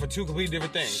I'm dealing with are two completely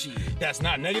different things. Shit. That's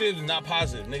not negative and not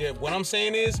positive, nigga. What I'm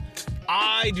saying is,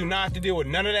 I do not have to deal with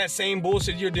none of that same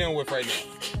bullshit you're dealing with right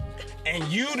now. And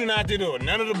you do not have to deal with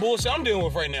none of the bullshit I'm dealing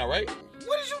with right now, right?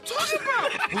 What is you talking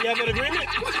about? We have that agreement?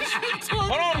 What is you talking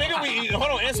Hold on, nigga.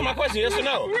 Hold on. Answer my question. Yes or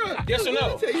no? Bruh, Yes or let me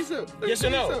no? tell you something. Let me Yes or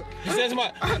tell you no? something. He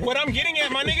says what I'm getting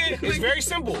at, my nigga, is very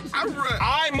simple. I run.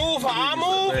 I move how I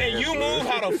move, and you move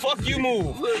how the fuck you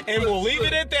move. And we'll leave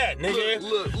it at that, nigga.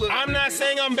 Look, I'm not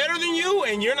saying I'm better than you,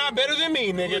 and you're not better than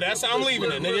me, nigga. That's how I'm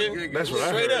leaving it, nigga. That's what I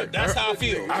Straight heard. up. That's how I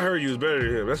feel. I heard you was better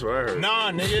than him. That's what I heard.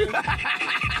 Nah, nigga.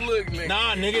 Look, nigga.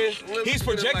 Nah, nigga. Let me He's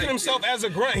put it projecting like himself this. as a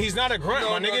grunt. He's not a grunt,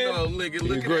 my nigga. No, look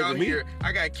at great out to me. here.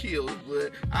 I got kills,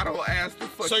 but I don't ask the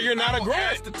fucking. So you're not I a don't grunt?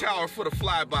 ask the tower for the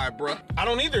flyby, bruh. I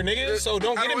don't either, nigga. So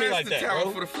don't I get at don't me ask like the that, tower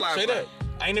bro. for the flyby. Straight up.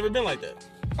 I ain't never been like that.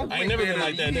 I ain't never been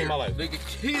like that a day in my life. Nigga,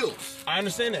 kills. I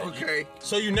understand that. Okay.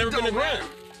 So you never It been a don't grunt. matter.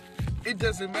 It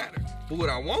doesn't matter. But what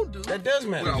I won't do. That does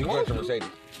matter. What I You won't got do. Mercedes.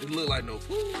 It look like no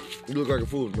food. You look like a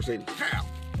fool, Mercedes. How?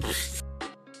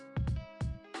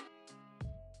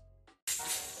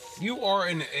 You are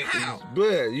an. How?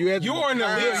 Blood, you had You are an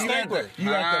elite sniper.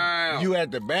 You at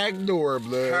the back door,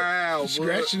 blood. How,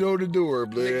 Scratching on the door,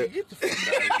 Nigga, blood. get the fuck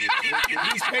out of here.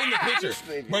 He's painting the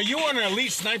picture. But you are an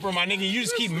elite sniper, my nigga. You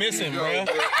just keep missing, Yo, bro. man.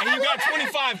 And you got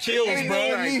 25 kills, Ain't no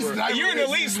bro. elite sniper. You're an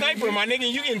elite sniper, my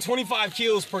nigga. You getting 25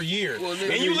 kills per year. Well,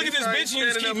 nigga, And you look at this I ain't bitch and you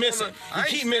just standing keep up missing. on the- I You ain't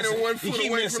keep standing missing. 1 You foot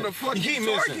keep away missing. from the fucking You keep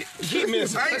missing. target. You keep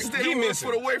missing. I ain't You standing keep 1 missing.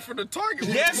 foot away from the target.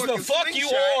 with Yes, a the fucking fuck you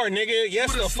slingshot. are, nigga. Yes,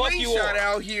 With the a fuck you slingshot are.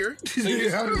 out here. I'm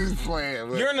just playing,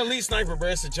 blood. You're an elite sniper, bro.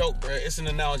 It's a joke, bro. It's an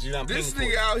analogy that I'm This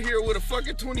painting nigga for. out here with a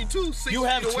fucking 22, 6 You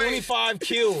have feet away, 25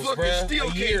 kills, fucking bro. still A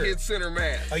can't year. hit center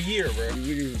mass. A year, bro.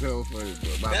 You niggas tell funny, bro.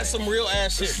 My That's bad. some real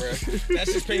ass shit, bro.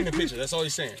 That's just painting the picture. That's all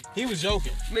he's saying. He was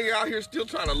joking. Nigga out here still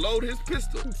trying to load his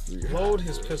pistol. Load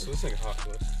his pistol. This nigga hot,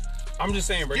 bro. I'm just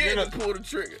saying, bro. Yeah, You're to not, pull the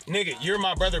trigger. nigga, you're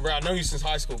my brother, bro. I know you since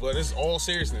high school, but it's all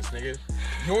seriousness, nigga.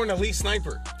 You're an elite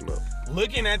sniper. No.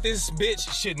 Looking at this bitch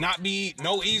should not be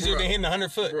no easier Bruh. than hitting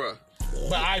 100 foot. Bruh.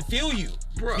 But I feel you.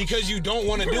 Bruh. Because you don't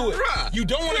want to do it. Bruh. You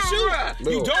don't want to Bruh. shoot.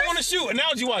 You No. don't want to shoot.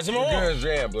 Analogy wise, am I wrong? Guns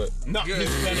jam, but No, Good.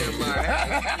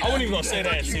 I wasn't even gonna say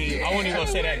that, see. I wasn't even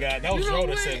gonna say that, guy. That was You know Ro that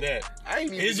what? said that. I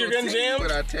ain't even Is your gonna gun tell you jammed?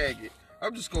 when I tag it.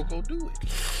 I'm just gonna go do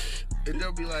it. And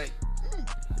they'll be like,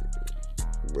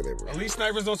 whatever. Elite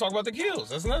snipers don't talk about the kills.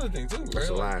 That's another thing too, bro. That's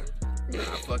a lie. nah,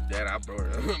 fuck that. I brought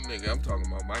it up. Nigga, I'm talking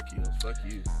about my kills. Fuck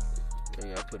you.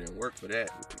 Nigga, I put in work for that.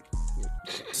 You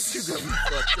got me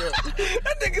fucked up.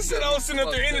 That nigga said I was sitting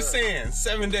up there in the Fucked up. sand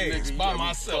 7 days Nigga, you by got me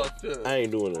myself. fucked up. I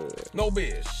ain't doing none of that. No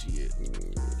bitch. Shit.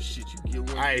 Shit, you get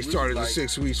one. I ain't started the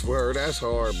 6 weeks for her. That's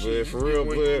hard, but for real,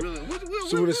 but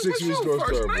So when the 6 weeks gonna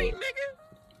start, bro? Nigga?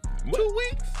 2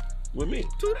 weeks? with me,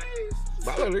 2 days?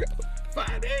 I let her go.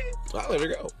 5 days? I let her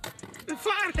go.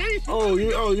 5 days? Oh,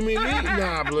 you mean me?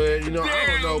 Nah, blood. You know,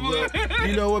 I don't know, blood.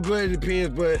 You know what, blood? It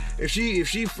depends, but if she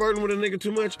flirting with a nigga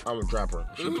too much, I'ma drop her.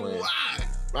 She playing. Why?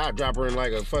 I'll drop her in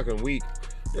like a fucking week.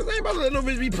 Cause I ain't about to let no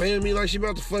bitch be paying me like she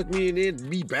about to fuck me and then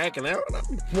be backing out and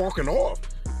I'm walking off.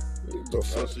 What the Oh,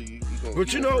 fuck? so you gonna,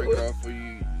 But you gonna know break what? off for you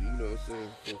know what I'm saying,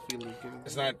 for feeling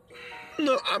It's not.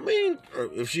 No, I mean,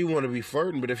 if she want to be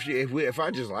flirting, but if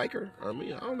I just like her, I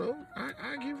mean, I don't know.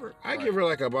 I give her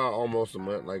like about almost a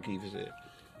month, like Keith said.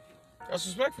 That's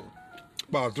respectful.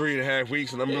 About 3.5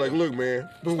 weeks, and I'm like, look, man,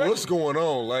 but what's going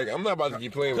on? Like, I'm not about to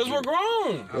keep playing with Because you.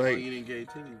 we're grown. How Like- long you didn't get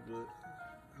titties, but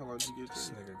how long did you get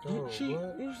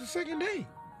titties? It was the second day.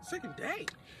 Second day.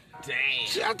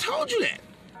 See, I told you that.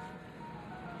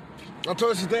 I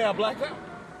told you the day I blacked out.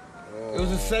 It was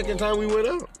the second time we went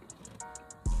out.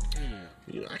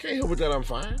 You know, I can't help with that. I'm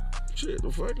fine. Shit,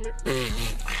 the fuck, man.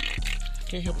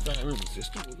 Can't help with that. I'm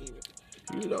irresistible.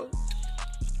 You know.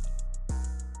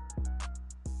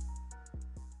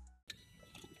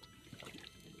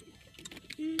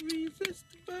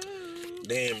 Irresistible.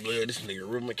 damn, blood, this nigga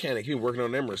real mechanic. He working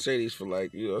on that Mercedes for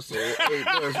like, you know what I'm saying, 8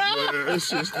 months, blood. This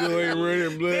shit still ain't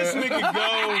running, blood. This nigga go,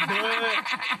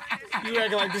 blood. You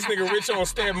acting like this nigga rich on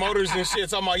Stab Motors and shit.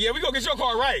 Talking about, yeah, we gonna get your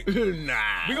car right. Nah.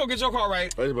 We gonna get your car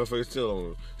right. This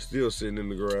motherfucker still sitting in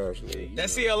the garage. Man. That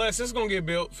CLS is gonna get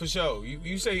built for sure.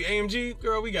 You say AMG,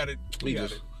 girl, we got it. We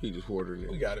got it. He just ordering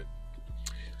it. We got it.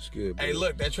 It's good, Hey,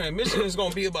 look, that transmission is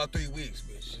gonna be about 3 weeks,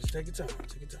 bitch. Just take your time.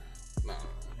 Take your time. Nah,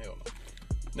 hell no.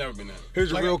 Never been that.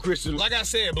 Here's a real question. Like I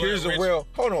said, blood. Here's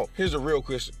a real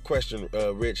question,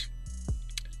 Rich.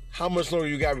 How much longer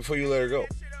you got before you let her go?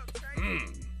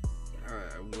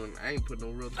 I ain't put no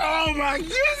real. Oh my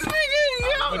goodness,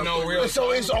 nigga! But no real.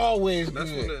 So it's always That's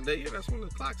good. that's when the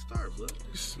clock starts, blood.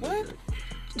 What?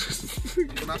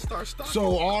 When I start starting.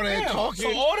 So all that talking.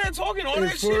 So all that talking, all and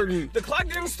that flirting. shit. The clock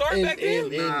didn't start back then.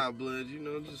 Nah, blood. You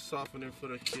know, just softening for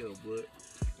the kill, blood.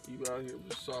 You out here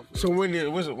just softening. So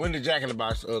when did Jack in the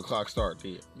Box clock start?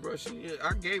 Then? Bro,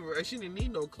 I gave her. She didn't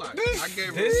need no clock. I gave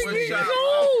her this one nigga- shot.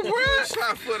 No, One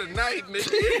shot for the night,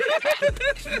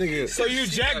 nigga. Nigga. So you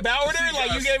Jack Bowered her?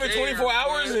 Like you gave her 24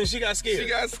 hours and she got scared? She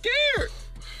got scared.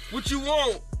 What you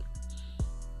want?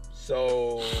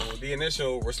 So the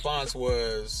initial response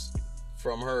was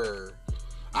from her.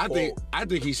 I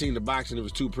think he seen the box and it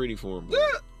was too pretty for him. Bro.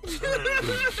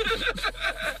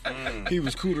 He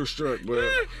was cooter struck, bro.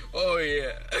 Oh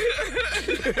yeah.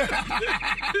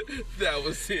 That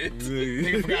was it.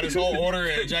 Nigga forgot his whole order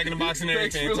at Jack in the Box and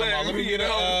everything. Thanks for Talking about, let me get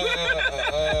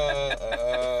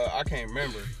I can't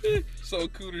remember. So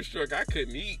cooter struck, I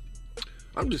couldn't eat.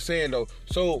 I'm just saying though.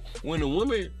 So when a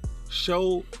woman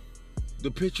show the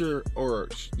picture,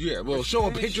 show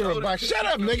a picture of a box. Shut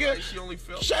up, nigga. She only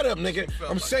felt. Shut up, nigga.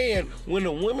 felt I'm like saying when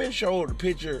a woman showed a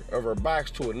picture of her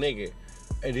box to a nigga,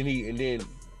 and then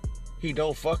he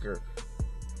don't fuck her,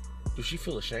 does she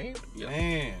feel ashamed?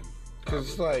 Man. Cause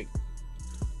it's like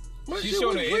She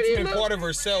showed an intimate part of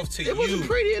herself to you. It wasn't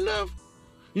pretty enough.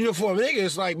 You know, for a nigga,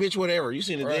 it's like, bitch, whatever. You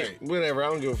seen the dick, whatever. I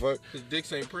don't give a fuck. His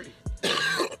dicks ain't pretty.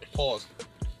 Pause.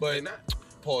 But They not.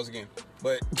 pause again.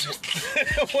 But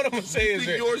what I'm gonna say You is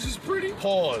think that yours is pretty?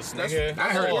 pause, That's- nigga. I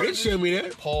heard a Pause. bitch tell me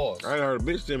that. Pause. I heard a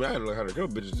bitch tell me. I heard a couple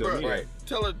bitches tell me. Right.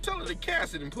 Tell her to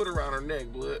cast it and put it around her neck,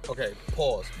 blood. Okay,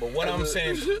 pause. But what I'm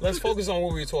saying, let's focus on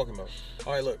what we were talking about.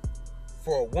 All right, look.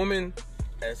 For a woman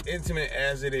as intimate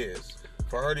as it is,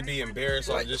 for her to be embarrassed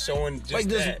or just showing just Like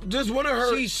that. just one of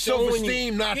her She's showing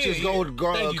self-esteem you- notches yeah,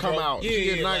 go Thank you, come bro. out. Yeah, She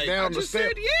get yeah, knocked like, down I the just step.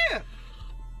 said, yeah.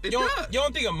 It You does.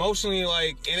 don't think emotionally,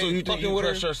 like, it So ain't you think fucking you with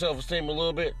her? crushed her self-esteem a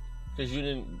little bit because you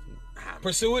didn't?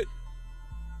 Pursue it?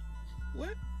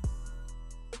 What?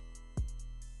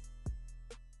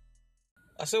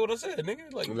 I said what I said,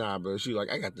 nigga. Like, Nah, but she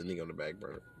like, I got the nigga on the back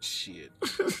burner. Shit. oh,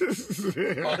 this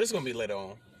is gonna be later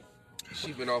on.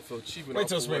 She been off for. Wait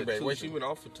till spring break, wait She till- been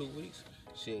off for 2 weeks.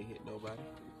 She ain't hit nobody.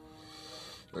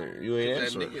 You ain't That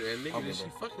answering nigga that she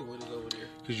fucking with is over there.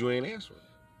 because you ain't answering.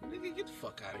 Nigga, get the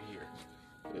fuck out of here.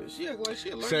 She act like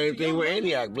she Same thing with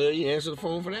Antioch, blood. You answer the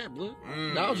phone for that, blood.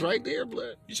 That was right there,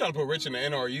 blood. You trying to put Rich in the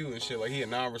NRU and shit, like he a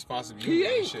non-responsive He user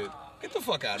and ain't. shit. Get the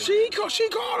fuck out of here. She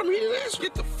called him. He didn't answer.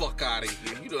 Get the fuck out of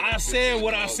here. You I said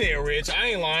what I said, Rich. I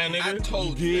ain't lying, nigga. I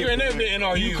told you. You ain't never been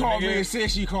NRU, You called nigga. me and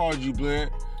said she called you, blood.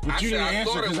 But I you said didn't I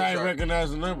answer thought it because was I didn't her.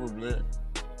 recognize the number, blood.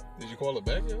 Did you call it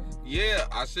back, yo? Yeah,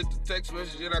 I sent the text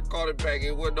message and I called it back.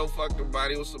 It wasn't no fucking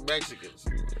body. It was some Mexicans.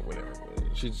 Yeah, whatever, blood.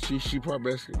 She part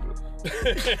Mexican, blood.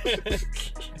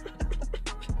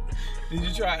 Did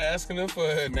you try asking her for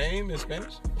her name in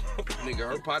Spanish? Nigga,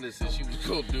 her partner said she was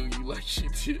gonna do you like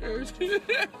shit to her.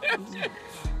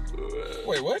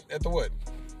 Wait, what? At the what?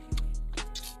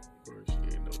 She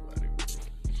ain't nobody.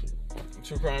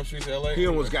 True Crime Streets, LA? He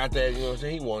almost got that, you know what I'm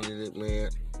saying? He wanted it, man.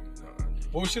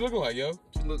 What was she looking like, yo?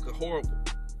 She looked horrible.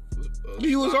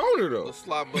 He was on her, though. A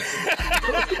slop bucket.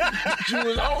 She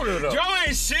was on her, though. Yo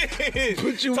ain't shit.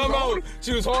 But you Talking was about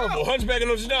she was horrible. Hunchback in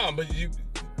Notre Dame, but you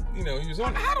know, he was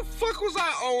on her. How the fuck was I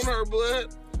on her,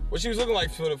 blood? What she was looking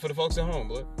like for the folks at home,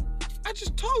 blood? I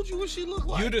just told you what she looked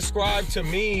like. You described to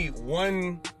me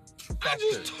one I factor.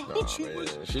 just told you what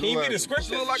She Can you look be like- she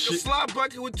descriptive? looked like a slop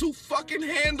bucket with 2 fucking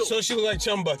handles. So she looked like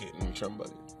Chum Bucket. Chum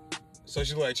bucket. So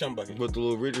she looked like Chum Bucket. With the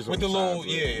little ridges on With the the little,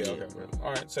 side, yeah, blood. okay.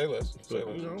 All right, say less. Say But,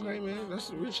 less. you know, hey, man, that's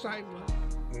a rich type,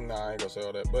 man. Nah, I ain't gonna say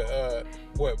all that. But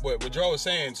what Joe was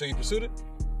saying, so you pursued it?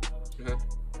 Huh?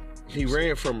 He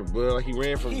ran from it, blood. Like he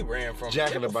ran from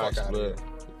Jack in the Get fuck Box, outta blood.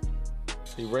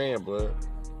 He ran, blood.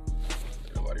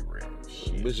 Nobody ran.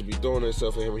 Bitch be throwing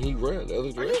herself at him, and he ran the other Are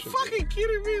you direction. fucking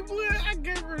kidding me, blood? I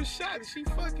gave her a shot and she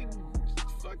fucking.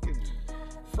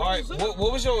 All right, what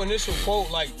was your initial quote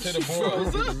like to the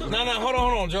boy? No, hold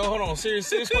on, Joe, hold on. Serious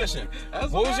question.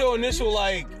 What was your initial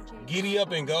like giddy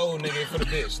up and go, nigga, for the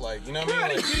bitch. Like, you know what I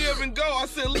mean? Like, giddy up and go. I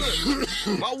said,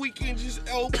 look, my weekend just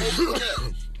opened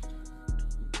up.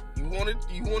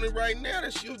 You want it right now.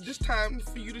 This time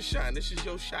for you to shine. This is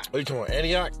your shot. What are you talking about,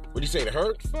 Antioch? What did you say to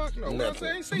her? Fuck no.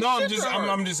 Nothing. no,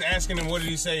 I'm just asking him what did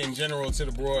he say in general to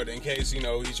the broad in case, you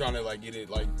know, he's trying to like get it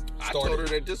like started. I told her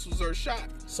that this was her shot.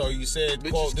 So you said,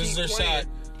 quote, this is her shot.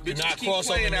 Do not cross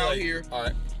over out like, here. All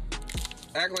right.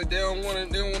 Act like they don't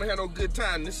want to have no good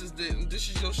time. This is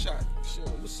your shot. Sure,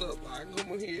 what's up? I can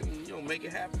come here and make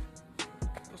it happen.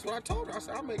 That's what I told her. I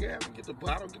said I'll make it happen. Get the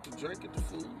bottle, get the drink, get the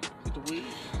food, get the weed.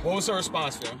 What was her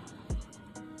response, fam?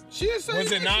 She didn't say.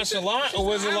 Was it nonchalant or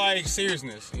was it like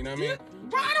seriousness? You know what I mean? Yeah,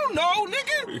 bro, I don't know,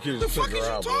 nigga. The fuck is you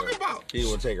talking about? He didn't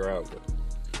want to take her out.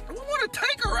 I want to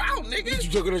take her out, nigga. You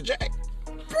took her to Jack.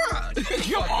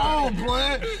 Bruh. Come on,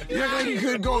 blood. You act like you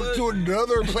couldn't go to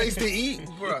another place to eat.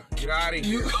 Bruh, get out of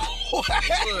here. What?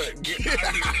 Look, get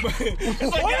out of here. It's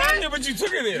like, get out of here, but you took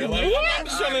her there. Like, I'm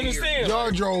just trying to understand.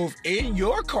 Y'all drove in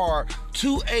your car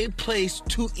to a place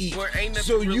to eat. Well, ain't nothing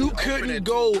so really you open couldn't at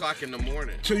go 2 o'clock in the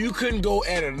morning. So you couldn't go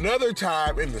at another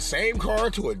time in the same car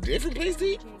to a different place to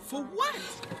eat? For what?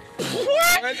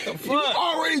 What? What the fuck? You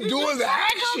already doing the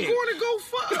action. I'm going to go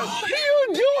fuck. What are you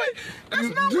doing? That's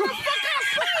You not do- what the fuck I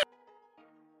said.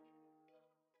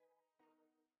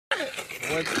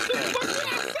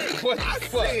 What the I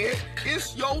fuck? said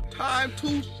it's your time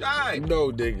to shine.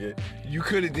 No, nigga. You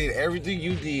could have did everything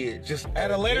you did just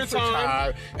At a later different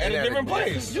time, at and a different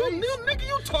place. You nigga,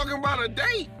 you talking about a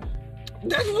date?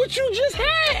 That's what you just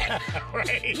had. What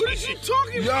is you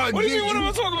talking about? What do you mean, what am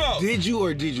I talking about? Did you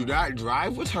or did you not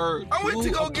drive with her? I went to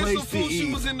go a get place some to food. She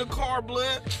eat? was in the car,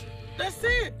 blood. That's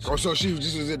it. Oh, so she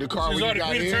just was in the car She was when you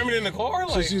already got predetermined in? in the car?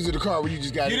 So Like, she was in the car when you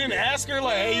just got you in? didn't ask her,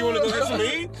 like, hey, you want to go get some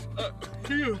to eat?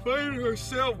 She invited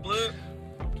herself, blood.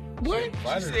 What? She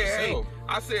Invited said, hey, herself.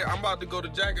 I said, I'm about to go to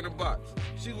Jack in the Box.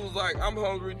 She was like, I'm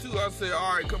hungry too. I said,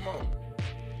 all right, come on.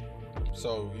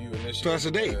 So you initiated. So that's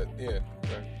a date? Yeah.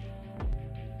 Okay.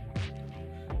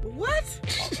 What?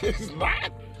 It's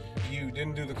not. You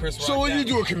didn't do the Chris Rock. So what, you jacket.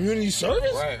 do a community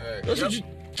service? Right. That's what you...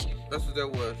 That's what that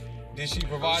was. Did she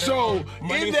provide So her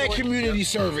money in that for it? community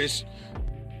service,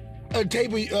 a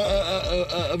tape,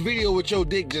 a video with your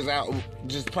dick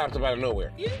just popped up out of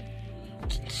nowhere. Yeah.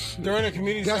 During a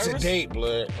community That's service? a date,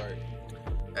 blood. Right.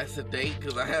 That's a date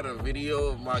because I had a video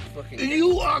of my fucking.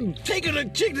 You are taking a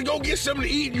chick to go get something to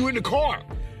eat. And you in the car.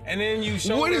 And then you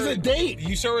show What her. is a date?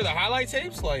 You show her the highlight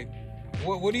tapes? Like,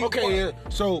 what do you Okay,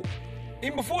 want? so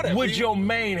Even before that. would your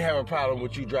main have a problem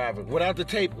with you driving without the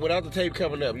tape? Without the tape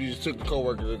coming up, you just took the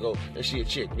coworker to go, and she a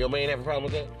chick. Your main have a problem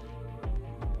with that?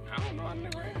 I don't know. I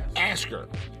never asked. Ask her.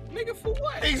 Nigga, for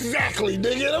what? Exactly,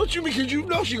 nigga. Don't you because you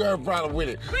know she gonna have a problem with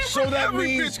it. So that every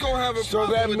means bitch gonna have a So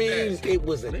problem that with means that. it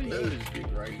was a They love date. this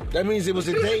bitch right here. That means it was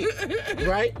a date,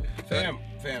 right? Fam.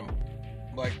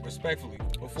 Like, respectfully.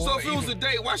 Before So if it was even- a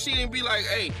date, why she didn't be like,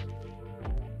 hey,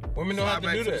 Women don't fly have to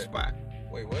back do to the that. spot?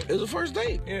 Wait, what? It was the first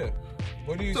date. Yeah.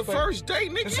 What do you The expect? first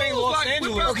date, nigga. This you ain't was Los like,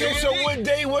 Angeles. whip out Okay, your so dick. what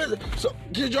day was it? So,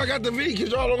 cause y'all got the video,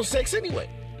 cause y'all on sex anyway.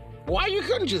 Why you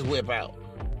couldn't just whip out?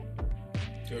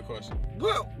 Good question.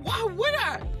 Well, why would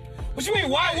I? What you mean?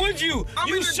 Why would you?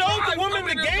 You showed the woman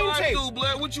the game tape.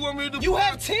 Blood. What you want me to do? You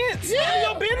have tents. None of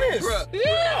your business. Bruh.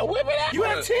 Yeah, whip it out. You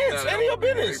have tents. None of your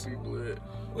business.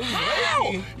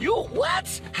 How? You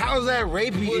what? How's that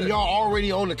rapey and y'all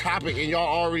already on the topic and y'all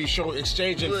already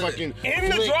exchanging Blood. fucking In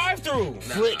the flicks? drive-through.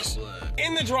 Flicks.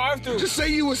 In the drive-through. Just say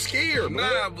you was scared,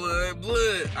 Nah, blood.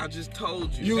 blood. I just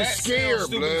told you. You was That scared, sounds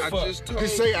stupid as blood. fuck. I just told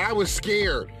Just you. say I was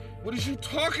scared. What is you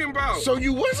talking about? So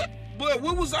you wasn't? But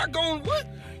what was I going? What?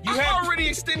 You I had- already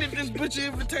extended this bitch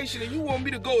an invitation, and you want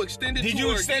me to go extend it Did to you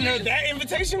her extend her again? that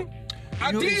invitation? I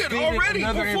You did extended already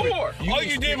another before. You Oh,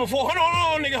 you did before. Hold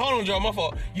on, nigga. Hold on, Joe. My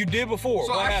fault. You did before.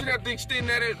 So What I should happened? have to extend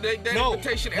that No,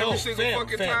 invitation no, every single fam,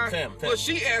 fucking fam, time. fam. But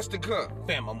she asked to come.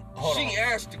 Fam, hold on. She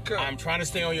asked to come. I'm trying to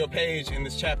stay on your page in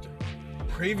this chapter.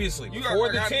 Previously, You before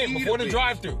act the like I 10, need before a the bitch.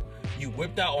 drive-through, you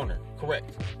whipped out on her. Correct.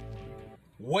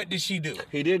 What did she do?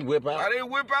 He didn't whip I out.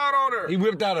 didn't whip out on her. He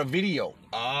whipped out a video.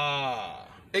 Ah.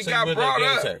 It So you got whipped out brought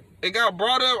game up. tape. It got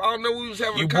brought up. I don't know. We was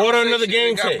having You a brought her another conversation, game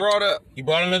and it got tape. brought up. You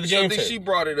brought another So game then tape. she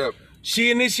brought it up.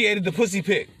 She initiated the pussy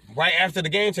pick right after the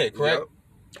game tape, correct?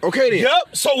 Yep. Okay then.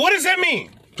 Yep. So what does that mean?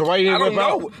 So why you I didn't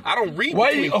don't whip know. out? I don't read. Why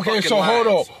between you, okay, fucking so hold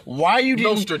on. lines. Why you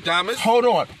didn't? Nostradamus. Hold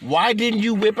on. Why didn't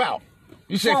you whip out?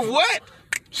 You said For what?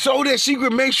 so that she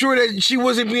could make sure that she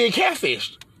wasn't being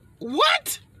catfished.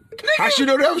 What? Nigga, How she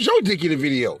know that was your dick in the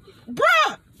video?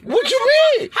 bruh. What you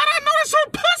mean? How'd I know that's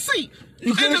her pussy?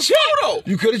 You could in have the checked. photo.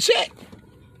 You could have checked.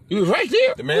 You was right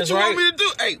there. The What man's you right. want me to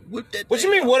do? Hey, whip that. What thing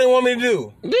you mean? out. What do you want me to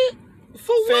do? Yeah.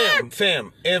 For what?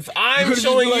 Fam, if I'm Could've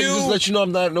showing just, you... just let you know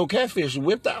I'm not no catfish. You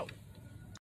whipped out.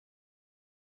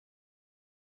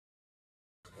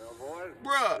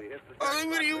 Bruh.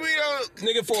 What do you mean?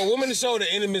 Nigga, for a woman to show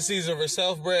the intimacies of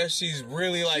herself, bruh, she's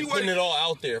really like putting it all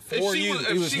out there for you.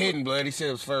 He was hidden, blood. He said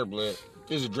it was fur, blood.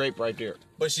 There's a drape right there.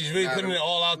 But she's really putting it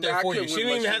all out there for you. She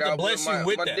didn't even have to bless you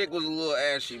with my that. My dick was a little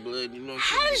ashy, blood. You know what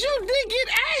How does your dick get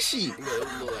ashy? What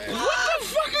the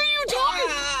fuck are you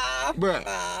talking about?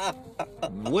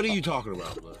 Bruh, what are you talking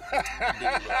about, blood?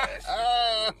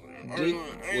 Dick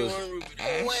was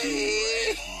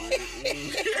ashy.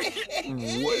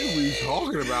 What are we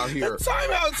talking about here? Time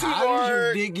out too How does your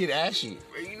hard. dick get ashy?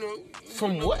 You know,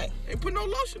 From what? Ain't put no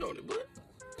lotion on it, blood.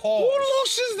 Who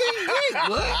lotions their dick,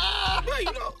 blood? But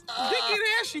you know, dick get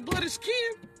ashy, blood is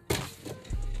skin.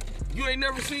 You ain't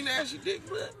never seen ashy dick,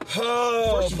 blood.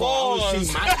 First of all, I only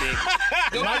seen my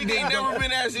dick. Your My dick dick ain't never don't-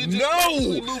 been ashy. It No,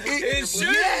 it should.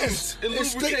 yes, It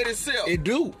lubricate itself. It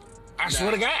do. I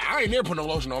swear to God, I ain't never put no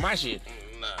lotion on my shit.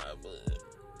 Nah, blood.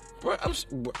 Bro,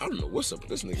 I don't know what's up with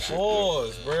this nigga shit.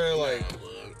 Pause, bruh. Like,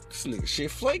 This nigga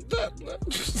shit flaked up. What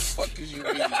the fuck is you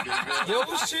eating? yo,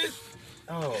 shit.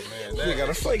 Oh, man. They got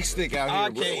a flake stick out I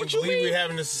here, bro. can't What you believe mean? we're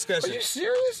having this Are discussion. you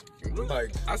serious?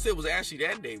 Like, I said it was ashy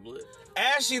that day, blood.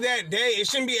 ashy that day. It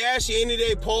shouldn't be ashy any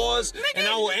day. Pause, and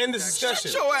I will end the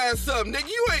discussion. Shut your ass up, nigga.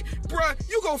 You ain't, bruh.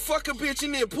 You gon' fuck a bitch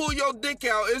and then pull your dick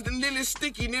out, and then it's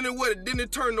sticky, and then it what? Then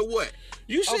it turn to what?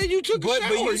 You said you took a shower.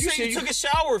 But you said you took a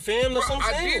shower, fam. That's Bruh, what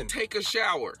I'm I saying. did take a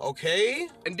shower, Okay.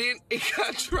 and then it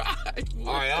got dry.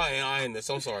 All right, I end this.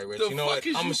 I'm sorry, Rich. The You know fuck what?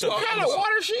 is I'm you gonna shut talking up. What kind of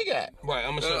water she got? Right,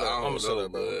 I'm gonna shut up. I'm gonna shut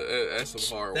up, bro. That's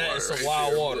some hard That water. is some right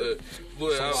wild there, water.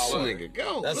 Blood, Some I- wild water. Nigga,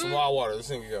 go. That's some blood. wild water. This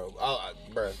nigga go.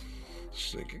 Bruh.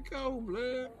 Nigga, go,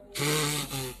 blood.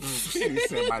 He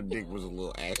said my dick was a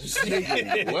little ashy.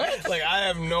 Nigga, what? Like, I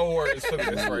have no words for this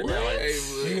right now. Like, Hey,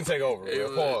 blood. you can take over. Hey,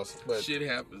 Bro. blood. Pause. But Shit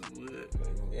happens, blood.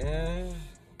 yeah.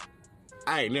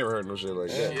 I ain't never heard no shit like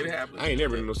that. Shit happens. I ain't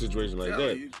never been in no situation like Tell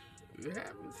that. you, it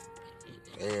happens.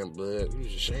 Damn, blood. You was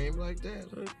ashamed like that,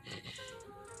 blood.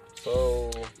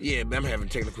 So. Yeah, man, I'm having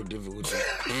technical difficulties.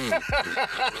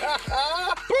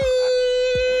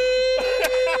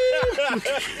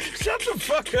 Shut the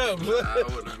fuck up, I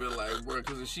blood. would have been like, bro,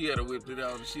 because if she had whipped it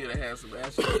out and she had had some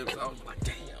ashy lips, I was like,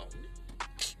 damn.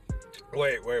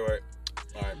 Wait. All right.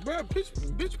 Bro, bitch,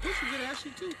 pussy get ashy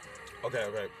too. Okay.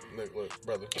 Look,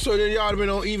 brother. So then y'all have been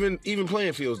on even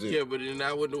playing fields then? Yeah, but then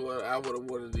I would have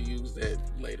wanted to use that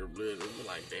later, blood. And be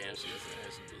like, damn, she was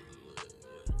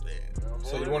ashy. Damn.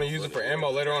 So you want to use it for ammo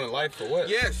later on in life for what?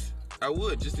 Yes, I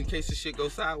would, just in case the shit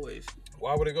goes sideways.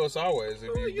 Why would it go sideways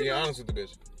if you you be know. honest with the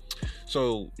bitch?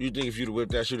 So you think if you'd have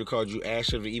whipped that, she'd have called you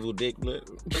Ash of the Evil Dick, blood?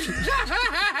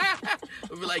 I'd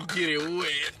be like, get it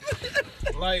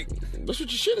wet. Like, That's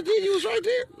what you should have did. You was right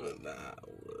there. Nah,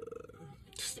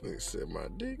 This nigga said my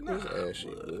dick was ashy,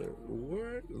 blood.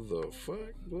 What the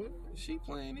fuck, blood? she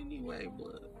playing anyway,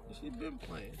 blood. She been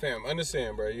playing. fam,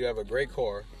 understand, bro. You have a great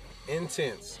car,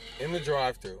 intense, in the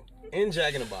drive-thru, in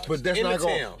Jack in the Box. But that's in not the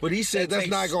going. town. But he said It that's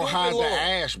takes not gonna stupid hide the long.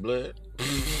 ash, blood.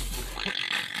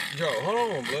 Joe, hold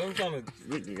on, blood. I'm trying to.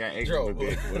 Nigga got Joe, eczema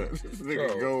dick, blood. This nigga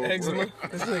Joe, go, eczema.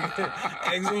 blood. This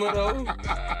nigga, eczema though.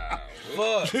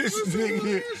 Fuck. This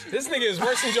nigga. This nigga is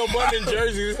worse than Joe Budden in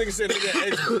Jersey. This nigga said he got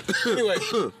eczema.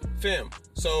 Anyway, fam.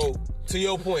 So to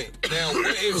your point, now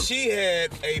what if she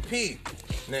had AP?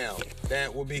 Now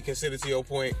that would be considered, to your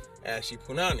point, ashy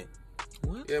punani.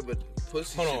 Yeah, but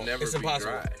pussy Hold should on, never it's be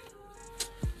impossible. dry.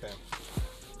 Fam.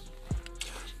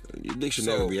 Your dick should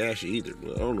So- never be ashy either,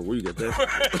 blood. I don't know where you got that from.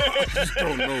 I just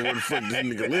don't know where the fuck this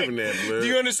nigga living at, blood. Do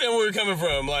you understand where we're coming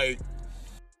from? Like,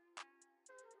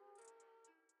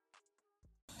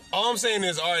 all I'm saying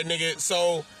is, all right, nigga.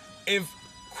 So if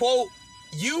quote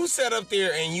you sat up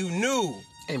there and you knew,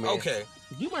 Hey, man. okay,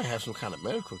 You might have some kind of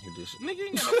medical condition. Nigga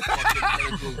ain't got no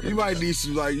fucking medical. You might need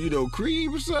some, like,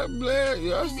 cream or something, blood. You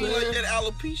know what I'm You mean like saying? that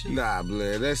alopecia? Nah,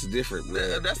 blood. That's different,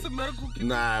 blood. That's the medical.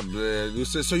 Nah, blood.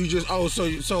 So you just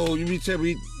so you mean to tell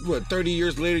me what 30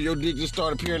 years later your dick just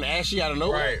started appearing ashy out of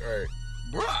nowhere? right.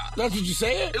 Bruh. That's what you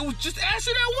saying? It was just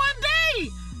ashy that one day.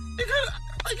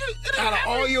 It didn't Out of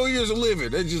happen. all your years of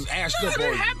living, they just ashed It up on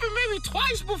didn't you. happen maybe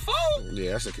twice before.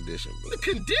 Yeah, that's a condition. The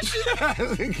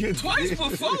condition twice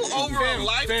before over a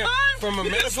lifetime. From a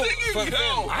medical, This nigga,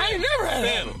 yo, I ain't never had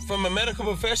fam, that. from a medical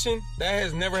profession, that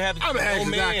has never happened. I'm to gonna ask no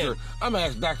the man. doctor. I'm gonna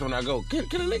ask the doctor when I go. Can a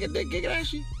nigga dick get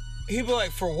ashy? He be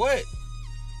like, for what?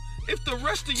 If the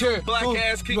rest of your black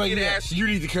ass could Like, get yeah, ashy, you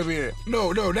need to come in.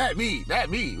 No, not me.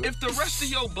 if the rest of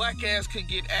your black ass could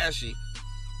get ashy,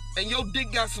 and your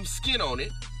dick got some skin on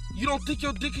it, you don't think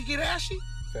your dick could get ashy?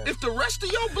 If the rest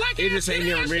of your black It ass just ain't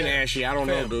never been ashy. I don't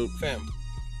know, dude. Fam,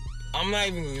 I'm not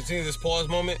even going to continue this pause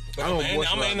moment, but I'm going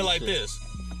to end it like this.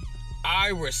 I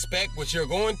respect what you're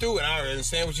going through, and I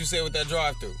understand what you said with that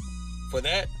drive-through. For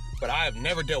that, but I have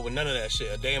never dealt with none of that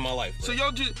shit a day in my life, bro. So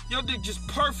your dick just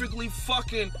perfectly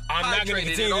fucking I'm not going to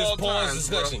continue this pause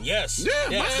discussion. Bro. Yes.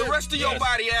 Yes. The rest of your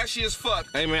body ashy as fuck.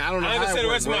 Hey, man, I don't know I how ain't it say the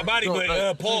work, rest of my body, bro.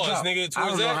 but pause, nigga. I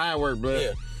don't know how it work, bro.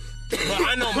 Yeah. But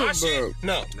I know my shit.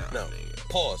 Nah, No.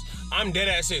 Pause. I'm dead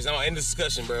ass serious. I'm gonna end the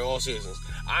discussion, bro. All seriousness.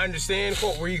 I understand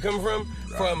where you coming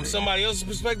from somebody else's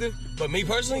perspective, but me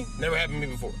personally, never happened to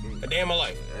me before. A day in my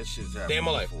life. That shit's happened Day in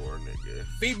my life. before, nigga.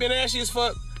 Feet been ashy as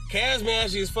fuck. Calves been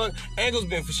ashy as fuck. Ankles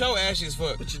been for sure ashy as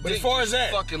fuck. But as far as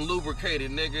that, fucking lubricated,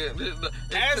 nigga.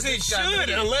 as it should,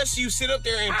 unless you sit up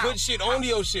there and put shit onto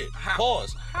your shit.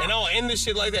 Pause. And I'll end this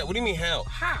shit like that. What do you mean how?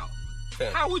 How?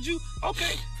 Fam. How would you?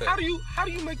 Okay. Fam. How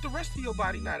do you make the rest of your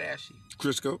body not ashy?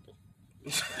 Crisco.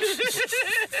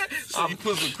 So you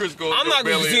put some Crisco. I'm not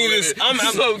gonna continue this. I'm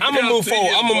gonna move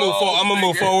forward.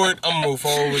 I'm gonna move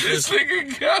forward with this.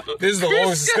 This is the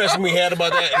longest discussion we had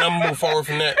about that, and I'm gonna move forward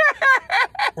from that.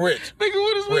 Rich. Nigga,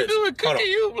 what is we doing? Cooking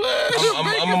you, blood. I'm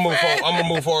gonna move forward. I'm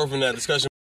gonna move forward from that discussion.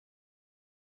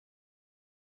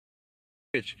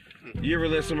 Rich, you ever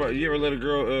let a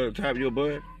girl top your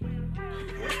butt?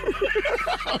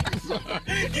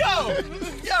 Yo!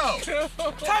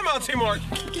 Time out, T-Mark.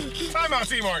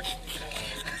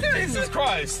 Jesus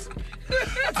Christ.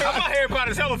 My hair about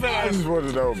as hell I just want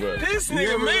to know, bro. This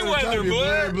nigga Mayweather,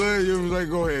 blood. You was like,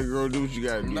 go ahead, girl, do what you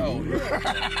gotta do. No.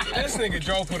 This nigga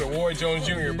drove with a Roy Jones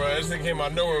Jr., bro. This nigga came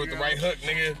out of nowhere with the right hook,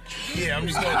 nigga. Yeah, I'm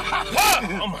just going,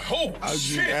 I'm like, oh, I was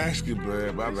just shit. asking,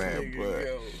 blood. My bad, blood.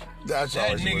 That's That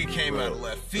always nigga wanted, came blood. out of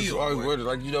left It's field. always boy. worded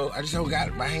like, I just don't got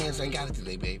it. My hands ain't got it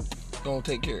today, baby. Don't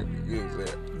take care of me. You know what I'm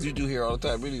saying? You do hair all the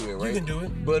time anyway, right? You can do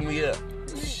it. Button me up.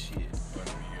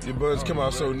 Your buds come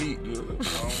out so neat. I don't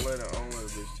let a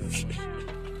bitch touch my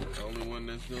shit. The only one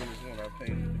that's doing this one I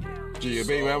painted. So your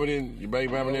baby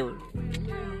mama never.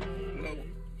 No,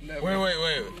 never.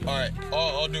 Wait. All right.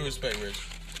 All due respect, Rich.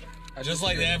 Just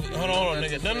like that. Hold on,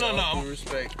 nigga. No.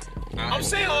 Respect. I'm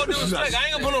saying all due respect. I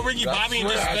ain't gonna put no Ricky Bobby and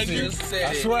disrespect you.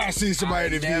 I swear I see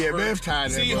somebody at the VMF time.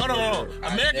 See, hold on.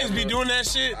 Americans be doing that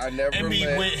shit I never and be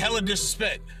let- with hella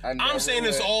disrespect. I never I'm saying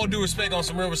this let- all due respect on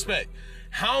some real respect.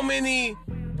 How many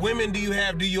women do you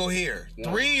have do your hair?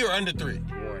 3 or under 3?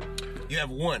 One. You have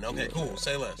 1. Okay, cool.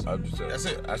 Say less. I'm just saying. That's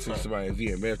it. I see somebody at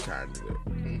VMF time.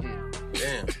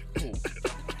 Damn.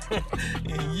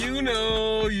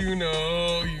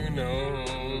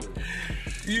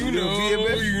 You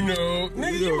know.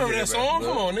 Nigga, you remember that song?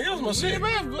 Come on, nigga. That was my shit.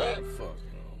 VMF, blood. Fuck.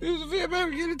 It was a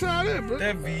VMF getting tied up, bro.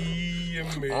 That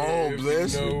VMF. Oh,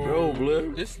 bless you, bro,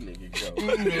 blood. This nigga go.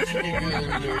 This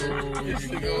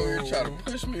This nigga over here trying to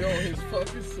push me on his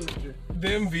fucking sister.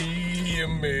 Them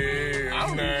VMF. I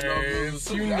don't even know if it was a Nice.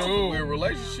 sister. You That was a know. weird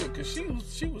relationship because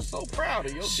she was so proud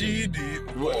of your She dick. did.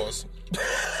 Pause.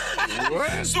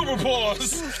 What? Super She pause.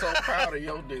 was so proud of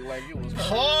your dick like it was her.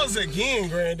 Pause again,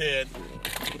 granddad.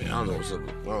 Man, I don't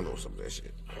know some of that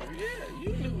shit. Yeah, you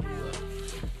knew it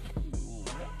was.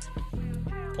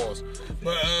 Pause.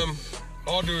 But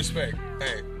all due respect.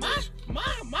 Hey.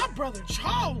 My brother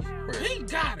Charles, he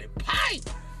got it pipe.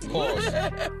 Pause.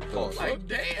 Like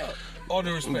damn. All due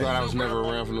I'm respect. glad I was never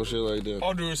around for no shit like that.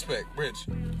 All due respect, Rich.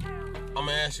 I'm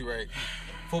gonna ask you, right?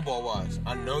 Football wise,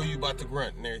 I know you about to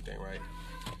grunt and everything, right?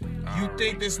 You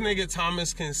think this nigga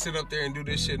Thomas can sit up there and do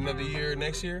this shit another year,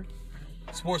 next year?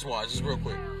 Sports wise, just real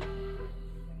quick.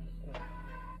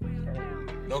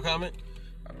 No comment?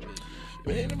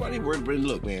 Man, ain't nobody worried, but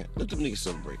look, man, let them niggas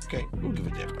celebrate, okay? We'll give a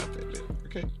damn about that, man,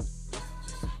 okay?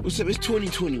 What's up? It's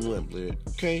 2021, blood,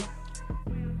 okay?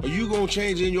 Are you gonna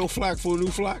change in your flock for a new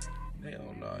flock? Hell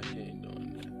no, you ain't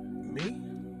doing that.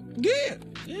 Me? Yeah.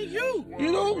 Yeah, you.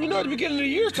 You know, at the beginning of the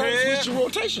year, it's time to Yeah. switch your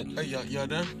rotation. Hey, y'all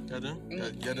done? Y'all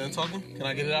done talking? Can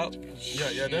I get it out?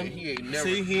 Y'all done? He ain't never.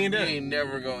 See, he ain't done. He ain't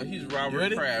never going. He's Robert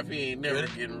ready? Kraft. He ain't never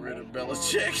ready? getting rid of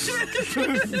Belichick.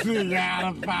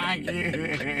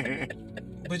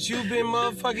 But you've been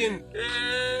motherfucking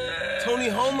Tony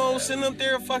Homo sitting up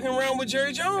there fucking around with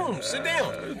Jerry Jones. Sit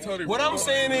down. What I'm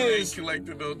saying is,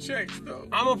 collecting no checks though.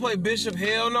 I'm gonna play Bishop.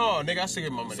 Hell no, nigga. I still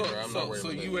get my money, bro. I'm not worried So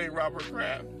about you that. ain't Robert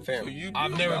Kraft. Fam, So you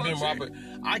I've Bill never been Belichick. Robert.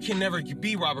 I can never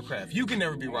be Robert Kraft. You can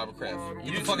never be Robert Kraft.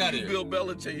 Get the fuck out of here. Bill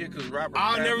Belichick, yeah, because Robert.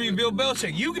 I'll Kraft never be is- Bill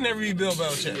Belichick. You can never be Bill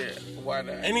Belichick. Yeah. Why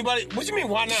not? Anybody? What you mean?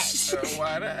 Why not?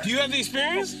 Why not? Do you have the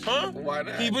experience? Huh? Why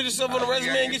not? Can you put yourself on a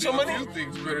resume and get your money? A few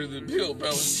things better than Bill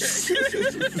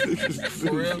Belichick.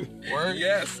 For real? Word?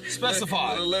 Yes.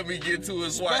 Specify. Let me get to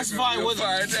his wife. Specify and we'll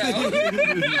what-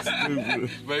 find out.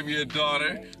 Maybe a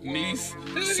daughter, niece.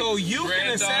 So you can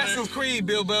granddaughter. Assassin's Creed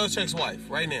Bill Belichick's wife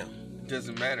right now.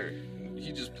 Doesn't matter.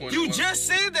 He just pointed. You one- just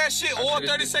said that shit I all said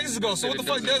 30 it- seconds ago. So I what the said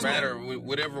fuck it does doesn't matter? with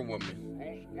whatever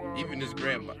woman, even his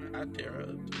grandma. I dare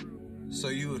her. So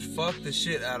you would fuck the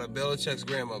shit out of Belichick's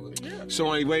grandmother. Yeah.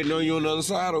 So ain't waiting on you on the other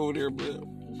side over there, but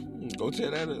go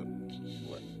tear that up.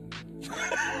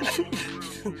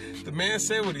 The man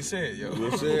said what he said, yo. You know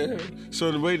what I'm saying?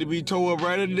 So the way to be tore up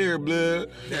right in there, blood.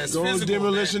 That's Go physical,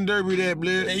 demolition derby that,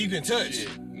 blood. That you can touch. Shit.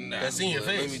 Nah, That's in your but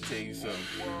Let face. me tell you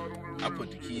something. I put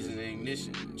the keys in the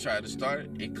ignition, tried to start it,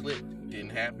 it clicked, didn't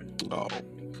happen. Oh,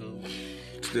 Cool.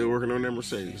 still working on that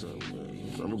Mercedes. So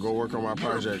I'm gonna go work on my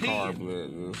project car, European.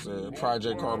 blood. It's a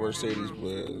project car Mercedes,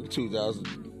 blood.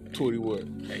 2020 what?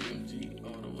 AMG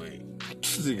all the way.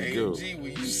 Nigga go. AMG,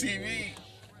 when you see me,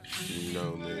 You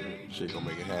know, man, shit gonna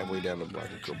make it halfway down the block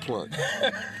and plunk.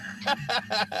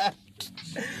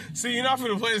 See, you're not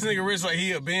finna play this nigga rich like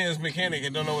he a Benz mechanic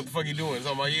and don't know what the fuck he doing.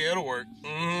 So I'm like, yeah, it'll work.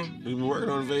 Mm-hmm. You been working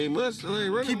on it for 8 months, still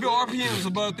ain't running. Keep your RPMs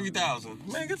above 3,000.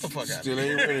 Man, get the fuck out. Still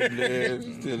ain't running,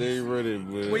 man. Still ain't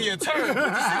running, man. When you turn, put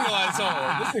the signal lights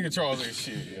on. This nigga Charles ain't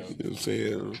shit, yo. You know what I'm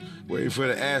saying? Waiting for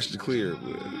the ash to clear,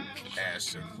 man.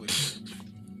 Ass to clear.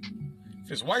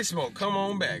 If it's white smoke, come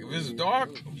on back. If it's dark,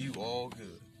 you all good.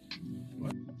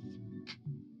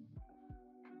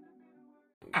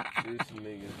 this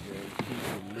nigga said,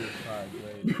 keep high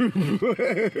grade.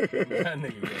 That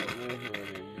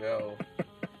nigga, yo. Yo.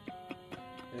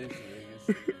 This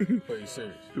nigga's. Play you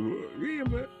serious. Yeah, man. You know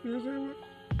what I'm saying?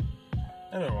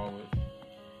 Ain't nothing wrong with it.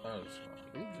 I'm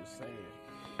just saying.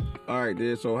 All right,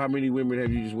 then. So, how many women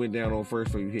have you just went down on first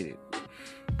before you hit it?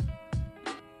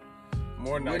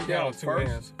 More than I Went count down with two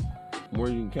first? hands. More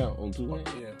than you can count on 2 hands?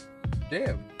 Yeah.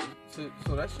 Damn. So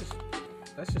that's just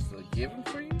a given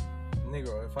for you?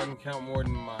 Nigga, if I can count more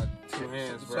than my two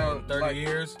hands, So, bro, in 30 like-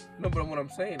 years. No, but what I'm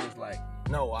saying is like,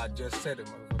 No, I just said it,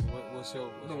 motherfucker. What's your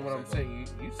what I'm saying,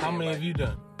 you How many like, have you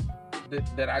done?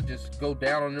 that I just go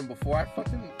down on them before I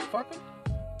fucking fuck them?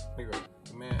 Nigga,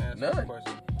 the man asked me a None.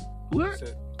 question. What?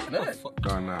 Said, None.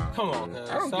 Oh, nah. Come on, cuz.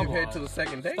 I don't Stop give head lying. to the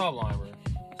second date. Stop lying, bro.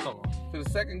 Stop lying. To the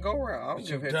second go round. I don't But give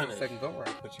you've head to done the it. second go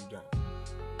round. But you've done it.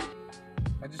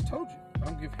 I just told you. I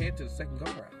don't give head to the second go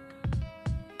round.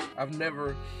 I've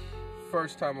never,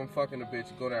 first time I'm fucking a bitch,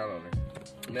 go down on her.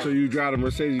 Never. So, you drive a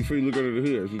Mercedes before you look under the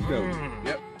hood. You tell me.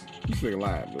 Yep. This nigga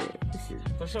lied, bro. This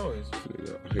For sure is.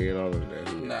 nigga head all over that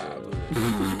hood. Nah, bro.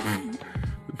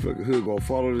 but The fucking hood gonna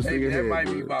follow this maybe nigga that head. might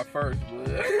be bro. my first,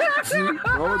 blood.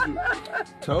 Told you.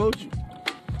 Told you.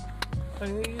 Like,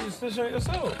 nigga, you just snitch on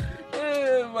yourself.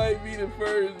 It might be the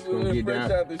first, Gonna blood. get Fresh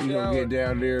down, out the you gonna shower. get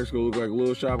down there, it's gonna look like a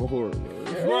little shop of horror,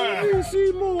 man. Right. Hey,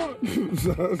 see more.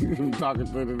 So, I'm talking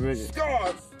to the nigga.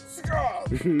 Scars! Scars!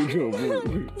 He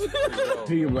gonna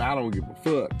be like, I don't give a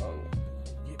fuck. Oh,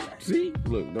 get back. See?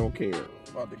 Look, don't care.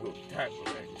 About to go tackle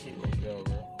that kid. Yo,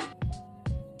 bro.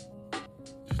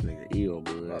 This nigga ill,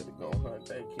 About blood. to go hunt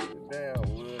that kid down,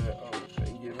 blood. I'm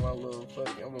gonna get my little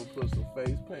fucking, I'm gonna put some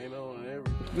face paint on and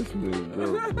everything. This nigga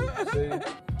broke, bro.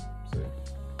 See?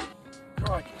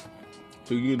 Crikey.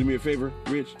 So you gonna do me a favor,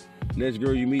 Rich? Next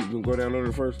girl you meet, you gonna go down on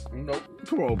her first? Nope.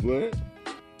 Come on, blood.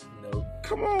 Nope.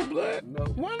 Come on, blood. Nope.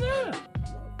 Why not?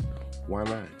 Why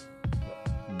not?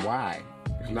 Why?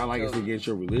 It's not like it's against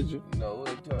your religion. No,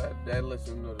 that lets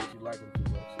them know that you like them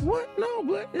too much. What? No,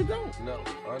 blood. It don't. No,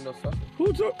 I know something.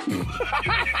 Who took?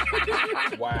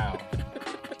 Wow.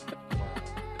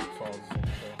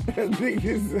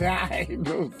 Niggas, I ain't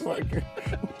no fucking.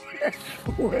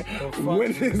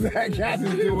 What does that got to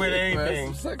do with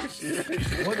anything? Some sucker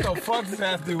shit. What the fuck does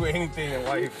that have to do with anything in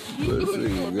life? Let's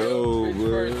see, go,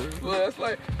 bro. Blood,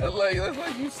 that's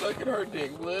like you sucking her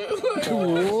dick, blood.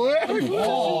 What?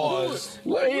 Pause.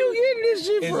 Where you getting this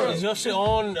shit Is from? your shit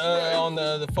on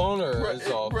the phone or it's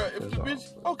off? Bruh, if the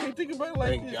bitch, okay, think about it like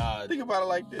Thank this. God. Think about it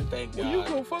like this. Thank when you God.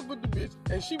 go fuck with the bitch,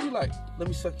 and she be like, let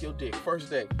me suck your dick, first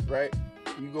day, right?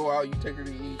 You go out, you take her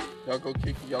to eat, y'all go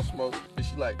kick it, y'all smoke, and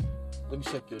she like, let me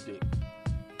suck your dick.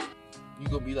 You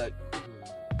gonna be like,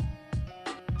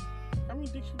 how many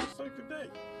dicks you just sucked today?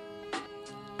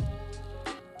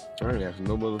 I ain't asking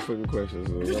no motherfucking questions.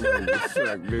 I'm gonna get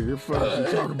sucked, nigga. Fuck you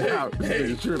talking about? This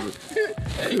nigga tripping.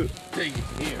 Hey, take it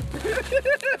here.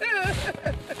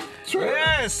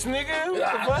 Yes, nigga. What the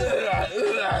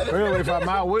fuck? Well, if I'm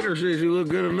out with her, shit, she look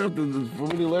good enough for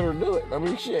me to let her do it. I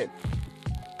mean, shit.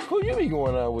 Who you be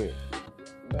going out with?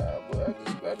 Nah, but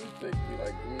I just think be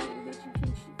like, bitch,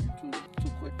 you too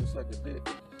quick to suck a dick.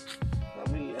 How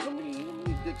many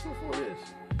dicks before this?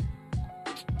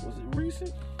 Was it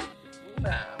recent? Nah,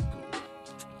 I'm cool.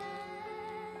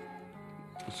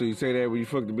 So you say that when you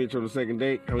fucked the bitch on the second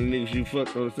date? How many niggas you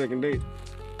fucked on the second date?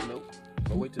 Nope.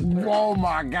 I wait till the third. Oh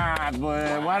my God,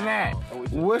 boy. Why not?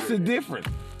 What's the difference?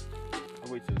 I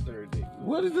wait till the third date.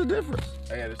 What is the difference?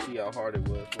 I gotta see how hard it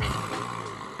was.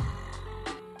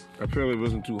 Apparently it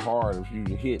wasn't too hard if you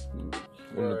hit on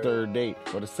the third date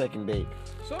or the second date.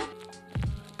 So,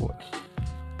 What?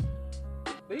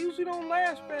 they usually don't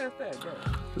last past that, bro.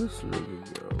 This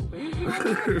nigga go. They usually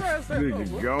don't last past that, Nigga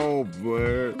bro. go,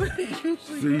 bud.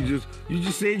 So you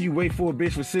just said you wait for a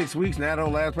bitch for 6 weeks, now it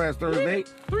don't last past third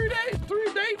date? 3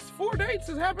 days, 4 dates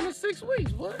has happened in 6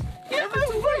 weeks. What? Every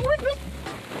 2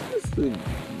 weeks.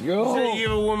 Yo. So you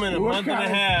give a woman a What month and a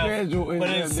kind of half, schedule is but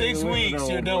in that 6 nigga living weeks on,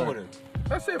 you're done boy? with her.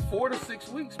 I said 4 to 6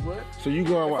 weeks, bud. So you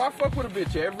go If I out. fuck with a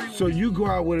bitch every week, So you go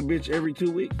out with a bitch every 2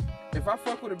 weeks? if I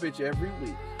fuck with a bitch every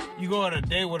week, You go on a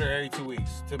date with her every 2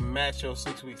 weeks to match your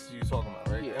 6 weeks you talking about,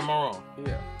 right? Yeah. Am I wrong?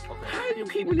 yeah. Okay. How you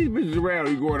keeping these bitches around?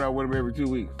 You going out with them every 2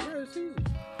 weeks? Yeah, it's easy.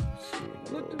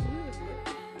 Look this good, man.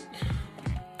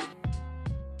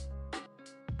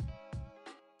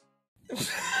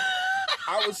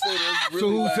 I would say that's really So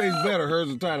who like, tastes better,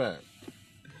 hers or tie-dye?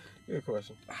 Good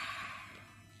question.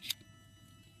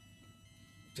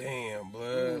 Damn,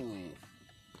 blood.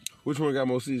 Which one got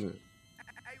more seasoning?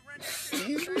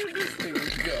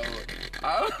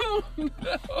 I don't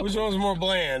know. Which one's more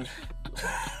bland?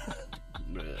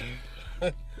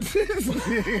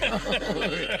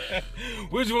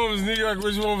 Which one was New York?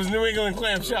 Which one was New England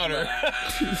clam chowder?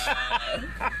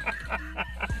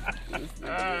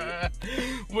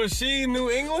 Was she New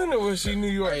England or was she New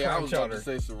York Hey, I clam was about chowder? to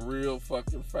say some real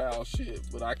fucking foul shit,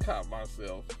 but I caught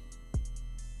myself.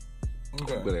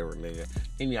 Okay. Whatever, nigga.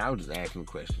 And yeah, I was just asking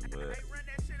questions, but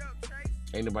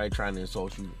ain't nobody trying to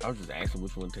insult you. I was just asking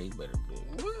which one tastes better.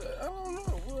 But What? I don't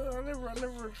know. Well, I never had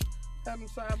them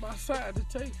side by side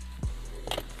to taste.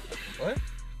 What?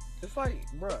 It's like,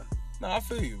 bruh, No, I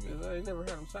feel you. Man. I ain't never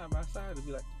had them side by side to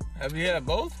be like, Have you had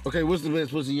both? okay, what's the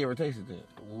best pussy you ever tasted then?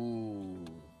 ooh.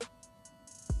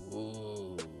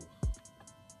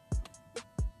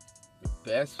 The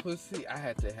best pussy I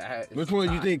had to have. it's Which a one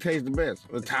do you tie. think tastes the best?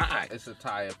 A tie. It's a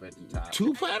tie up at the top.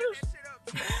 2 platters?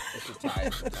 It's a tie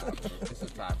at the top. It's a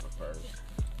tie for first.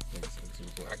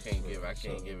 I can't give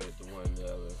it to one or the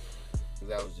other. Cause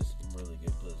that was just some really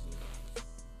good pussy.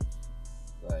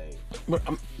 Like, But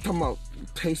I'm talking about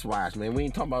taste wise, man. We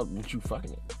ain't talking about what you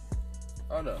fucking it.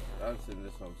 oh no, I'm saying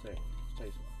that's what I'm saying.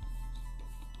 Taste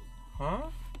Huh?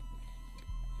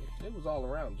 it was all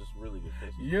around just really good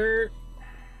pussy. You're.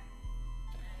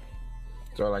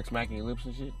 So like smacking your lips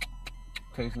and shit?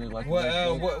 Tasting it like What? a nice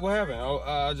thing? What happened?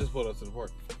 I just pulled up to the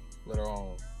park. Let her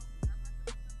on.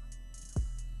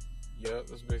 Yep,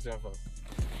 that's a big sound fuck.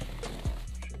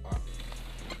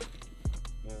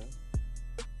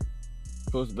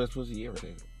 So what's the best pussy you ever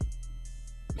tasted?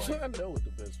 I know what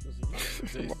the best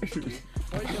pussy is.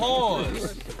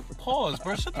 Pause,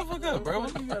 bro. Shut the fuck up, bro.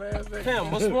 You gotta ask that.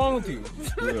 Fam, what's wrong with you?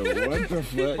 Yo, what the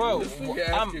fuck? Bro, You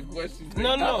I'm, asking questions.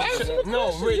 no,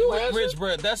 question, you answer. Rich,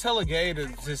 bro. That's hella gay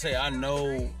to say I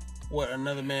know what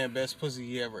another man best pussy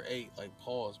he ever ate. Like,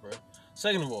 pause, bro.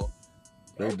 Second of all,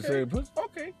 They ate the same pussy?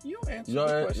 Okay, you answer the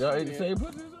Y'all question. ate the then. same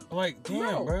pussy? like, damn,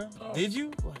 No. bro. Did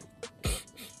you? Like,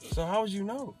 so how would you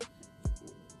know?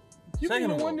 You mean Second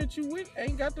the of one all. that you with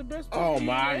ain't got the best pussy? Oh you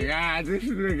my ate? God, this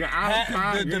nigga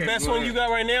out The best one you got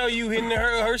right now, you hitting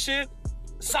her shit?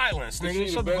 Silence, Is nigga. she,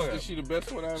 the Shut the best, fuck is up. she the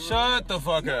best one I ever? Shut the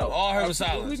fuck No, up. All her was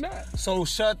absolutely silence. not. So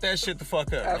shut that shit the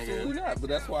fuck up, Absolutely nigga. not. But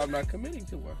that's why I'm not committing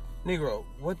to her. Negro,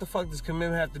 what the fuck does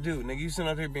commitment have to do? Nigga, you sitting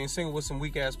out here being single with some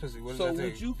weak ass pussy. What does So that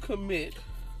would take? you commit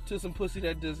to some pussy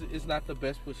that is not the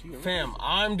best pussy you ever? Fam,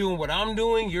 I'm doing what I'm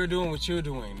doing, you're doing what you're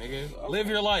doing, nigga. Live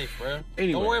your life, bro.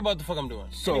 Anyway. Don't worry about the fuck I'm doing.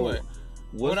 So, anyway,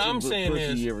 what's what the I'm best saying pussy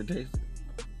is- you ever tasted?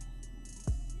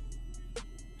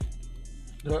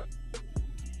 Huh?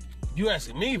 you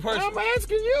asking me personally. I'm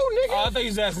asking you, nigga. Oh, I thought you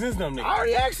was asking this dumb nigga. I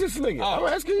already asked this nigga. Oh.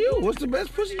 I'm asking you. What's the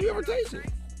best pussy you ever tasted?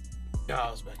 Nah,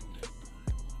 I was back in the day.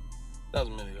 That was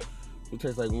a minute ago. It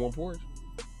tastes like warm porridge.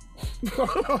 Yeah,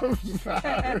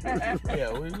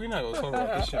 we're not gonna talk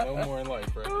about this shit no more in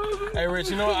life, bro. Hey, Rich,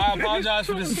 you know what? I apologize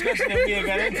for the discussion that we had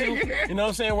got into. You know what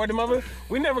I'm saying? Word to mother.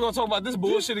 We never gonna talk about this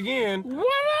bullshit again. What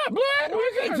up, blood?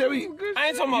 What you tell me? I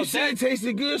ain't talking You about said that. it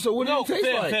tasted good, so what No, did it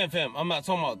taste like? fam. I'm not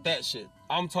talking about that shit.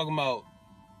 I'm talking about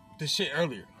the shit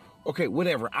earlier. Okay,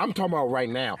 whatever. I'm talking about right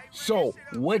now. So,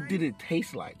 what did it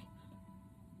taste like?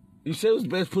 You said it was the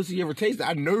best pussy you ever tasted.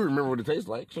 I never remember what it tastes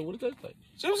like. So what it tastes like?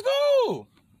 Shit was cool.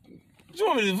 You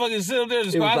want me to fucking sit up there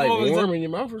and It was describe like warm in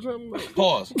your mouth or something? Like,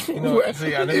 Pause. You know,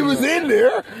 see, I it was in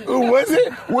there. Was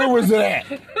it? Where was it at?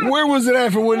 Where was it at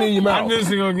if it wasn't in your mouth? I'm just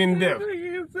gonna get in depth.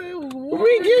 We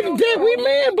ain't getting dead. We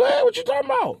man, blood. What you talking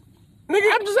about? Nigga,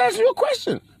 I'm just asking you a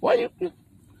question. Why you?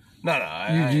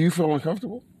 No. Do you feel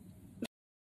uncomfortable?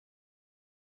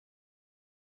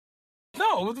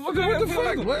 No, what the fuck? What the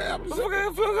fuck? What the fuck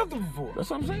I feel uncomfortable for? That's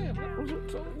what I'm saying.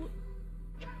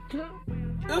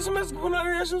 There's some Mexican going out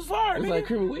there that shit was fire. It's nigga. like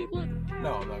creamy wheat, blood.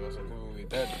 No, I'm not gonna say creamy wheat.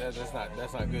 That's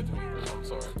not good to me. I'm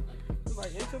sorry. It's like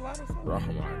enchilada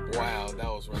sauce. Wow, that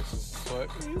was racist as fuck.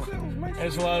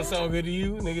 Enchilada sound good to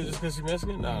you, nigga, just because you're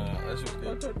Mexican? No, that shit's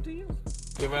good.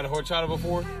 Tortillas. You ever had a horchata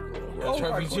before? That's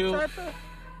turkey chill?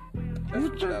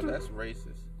 That's racist.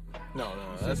 No,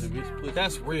 You said the bitch pussy-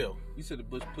 that's real. You said the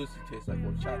bitch pussy tastes like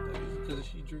horchata. Is it because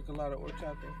she drink a lot of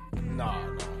horchata? Nah.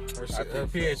 Her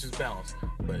pH is balanced.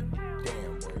 But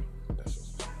damn, boy. That's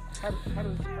just... How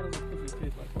does the pussy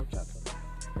taste like horchata?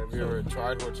 Have you ever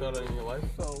tried horchata in your life?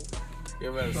 So You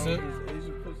ever had a does sip?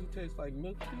 Asian pussy taste like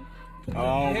milk tea?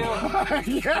 Oh, Hell,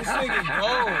 this nigga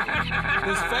go.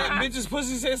 Does fat bitches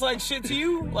pussy taste like shit to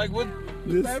you? Like what?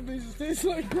 That bitch tastes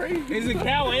like gravy. Is it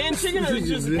cow and chicken or is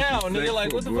it just cow? Nigga,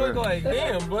 like what the fuck? Like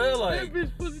damn, bro. Like That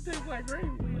bitch pussy tastes like gravy.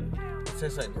 Man. it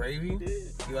tastes like gravy.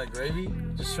 You like gravy?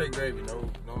 Just straight gravy, no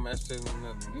mashed potatoes,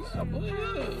 nothing.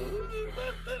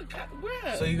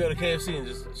 Where? So you go to KFC and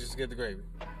just get the gravy.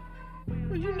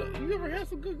 Well, you ever had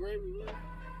some good gravy?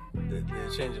 Man? Did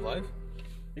it change your life?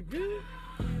 It good?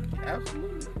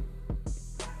 Absolutely.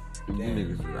 you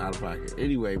niggas is out of pocket.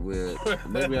 Anyway, but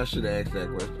maybe I should have asked that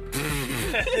question.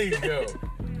 There you go.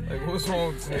 Like what's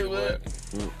wrong with this nigga? What?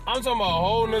 I'm talking about a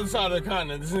whole nother side of the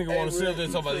continent. This nigga want to sit up there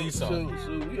and talk about the east side. So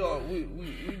we know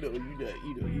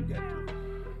you got to.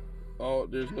 Oh,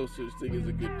 there's no such thing as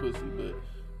a good pussy, but.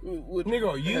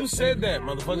 Nigga, you said that,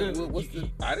 motherfucker. What's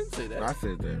I didn't say that. I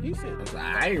said that. He said that.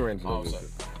 I ain't renting no Oh, sorry.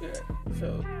 pussy. Yeah.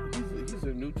 So he's a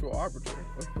neutral arbiter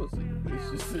of pussy. It's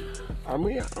just I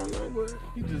mean, I don't know, but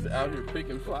he's just out here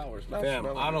picking flowers. Not Damn,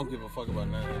 smelling I them. don't give a fuck about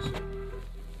none of that shit.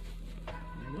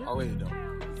 I really don't.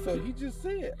 So he just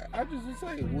said. I just was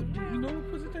saying. What, do you know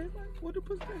what pussy tastes like? What do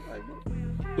pussy taste like? What?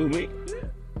 who me? Yeah.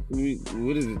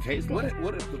 What does it taste like?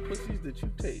 What if the pussies that you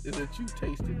tasted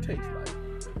taste like?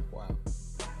 Wow.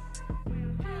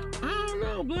 I don't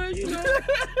know, blood. You know,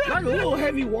 like a little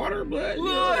heavy water, blood. You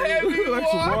Little know, heavy like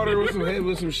some water. water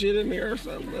with some shit in there or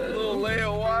something. Blood. A little layer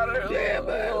of water. Yeah, a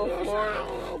man. little I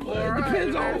don't know, blood.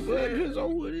 Depends on, blood. Depends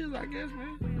on who it is, I guess,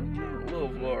 man. A little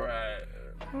fluoride.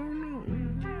 I don't know.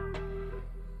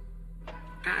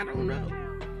 I don't know.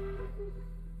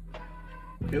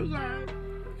 It was alright.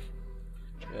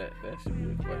 That should be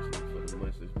a question for the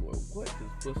message boy. What does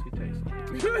pussy taste like?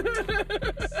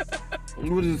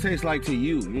 What does it taste like to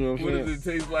you? You know what I'm What saying? does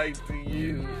it taste like to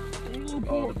you? A little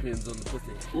All porch. depends on the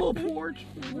pussy. Little porch.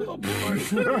 Little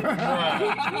porch.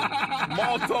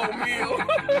 Malto meal.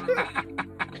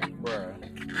 Bruh.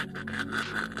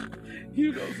 You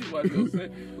know, see what I'm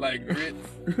saying? Like grits.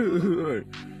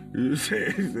 You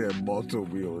said multiple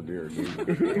meal in there,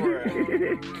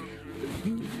 dude.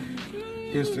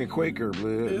 Instant Quaker,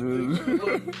 blood.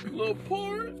 Little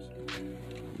porch.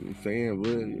 Fan,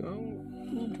 blood. You know,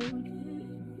 little porch.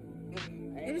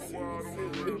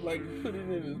 Like put it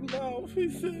in his mouth. He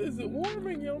said, "Is it warm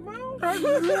in your mouth?"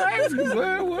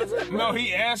 No,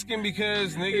 he asking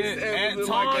because, nigga, He said, at was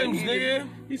it like a times, heated- nigga.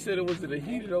 He said it was a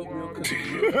heated oatmeal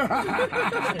cookie.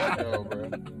 Go, bro.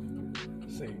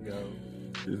 Say go.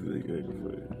 This nigga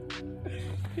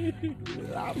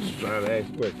I'm just trying to ask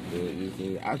questions, man. You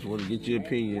see, I just want to get your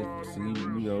opinion. See, you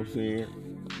know what I'm saying?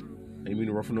 Ain't mean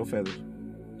to ruffle no feathers.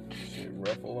 Shit,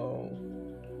 ruffle on.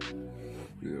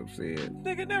 You know what I'm saying?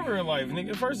 Nigga, never in life,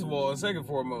 nigga. First of all, and second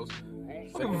foremost, I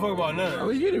don't give a fuck about none I of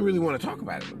mean, it. you didn't really want to talk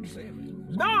about it. I'm just saying.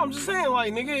 No, I'm just saying,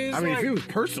 like, nigga, it's I mean, like, if it was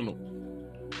personal,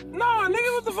 nah,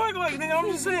 nigga, what the fuck, like, nigga,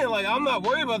 I'm just saying, like, I'm not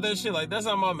worried about that shit. Like, that's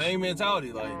not my main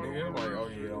mentality. Like, nigga, I'm like, oh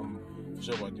yeah, I'm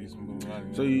sure about this.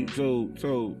 so you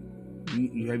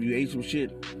have you ate some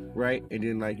shit, right? And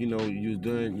then like, you know, you was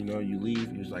done, you know, you leave,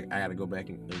 you're just like, I gotta go back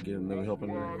and get another helping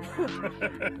hand.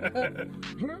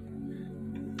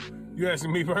 You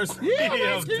asking me personally? Yeah, I'm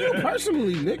asking you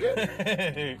personally, nigga.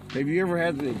 Have you ever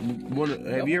have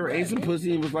you ever ate some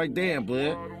pussy and was like, damn,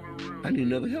 blood, I need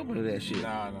another helping of that shit?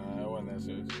 Nah, it wasn't that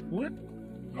serious. What?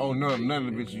 Oh, none of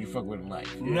the bitches you fuck with in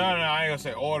life. No, I ain't gonna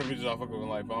say all the bitches I fuck with in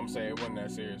life, but I'm saying it wasn't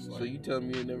that serious. Like, So you telling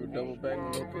me you never double back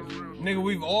on no pussy? nigga,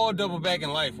 we've all doubled back in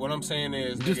life. What I'm saying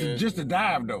is, nigga, Just a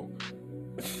dive though.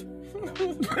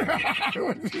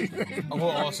 Well,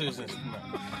 all seriousness,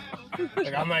 no.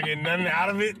 Like, I'm not getting nothing out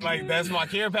of it. Like, that's my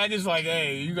care package. Like,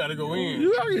 hey, you gotta go in.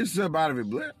 You gotta get something out of it,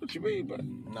 blood. What you mean, blood?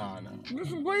 Nah. Get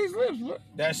some glazed lips, blood.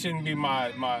 That shouldn't be my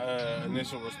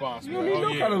initial response. You don't need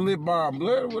no kind of lip balm,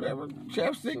 blood, whatever.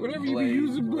 Chapstick, whatever you be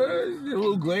using, blood. A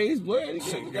little glazed, blood. You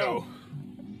gotta go.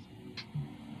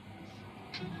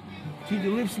 Keep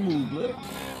your lips smooth, blood.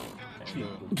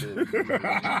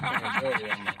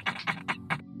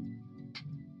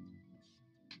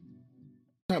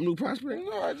 Top new prospect?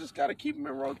 No, I just gotta keep them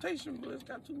in rotation, but it's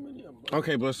got too many of them.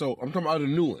 Okay, but so I'm talking about the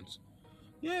new ones.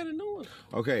 Yeah, the new ones.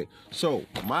 Okay, so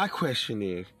my question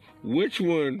is, which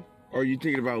one are you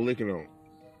thinking about licking on?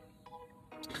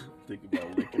 Think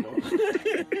about licking on.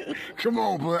 Come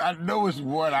on, bro. I know it's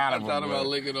one out of them. I thought about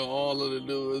licking on all of the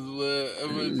new ones,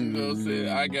 but you know what I'm saying?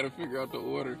 I gotta figure out the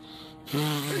order. Wait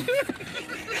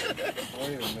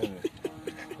a minute,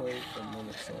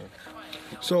 son.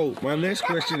 So my next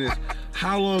question is,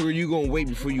 how long are you gonna wait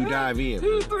before you dive in?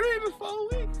 3 to 4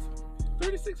 weeks.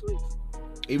 3 to 6 weeks.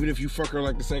 Even if you fuck her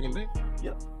like the second day?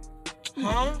 Yep.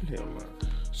 Huh? Hell no.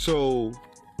 So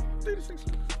 3 to 6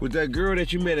 weeks. with that girl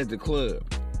that you met at the club,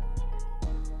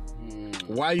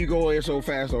 why you going in so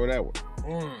fast over that one?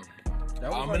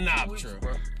 That was I'm like an 2 option. weeks,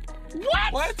 bro.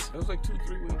 What? It was like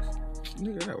 2-3 weeks.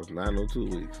 Nigga, that was 902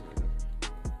 weeks.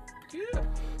 Yeah.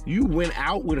 You went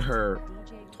out with her.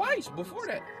 Twice before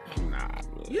that. Nah,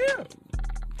 bro. Yeah.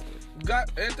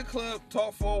 Got at the club,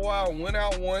 talked for a while, went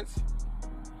out once.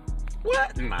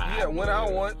 What? Nah. Yeah, went out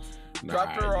bro. once. Nah,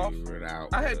 Dropped her off. you went out,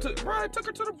 I bro. took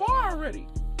her to the bar already.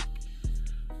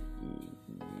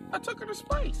 I took her to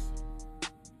Spice.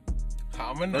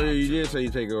 I'm an Oh, yeah, you option. did say you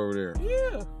take her over there.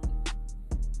 Yeah.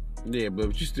 Yeah,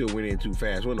 but you still went in too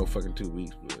fast. Wasn't no fucking 2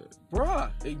 weeks, bro.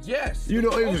 Bruh, yes. You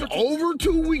know, it was over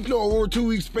 2 weeks. No, over a 2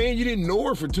 week span. You didn't know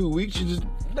her for 2 weeks. You just.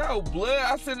 No, blood.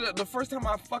 I said that the first time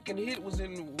I fucking hit was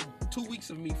in 2 weeks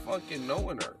of me fucking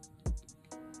knowing her.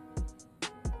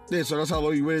 Yeah, so that's how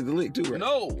long you waited to lick, too, right?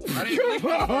 No, I didn't lick the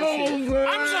first I'm hit. just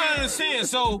trying to understand.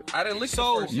 So, I didn't lick the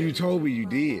first You hit. told me you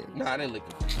did. No, I didn't lick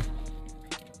the first hit.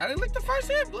 I didn't lick the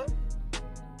first hit, blood.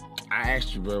 I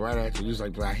asked you, bro, right after. You was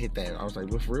like, bro, I hit that. I was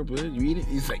like, what, for real, bro? You eat it?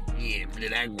 He's like, yeah,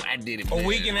 blood, I did it, a blood.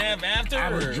 week and a half after? I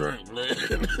was or- drunk, blood.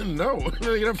 No,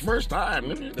 the first time.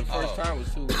 Nigga. The first time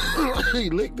was 2 weeks. He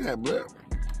licked that, blood.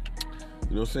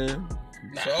 You know what I'm saying?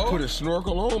 So? Put a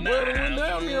snorkel on, blood, and went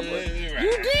down there, blood. blood.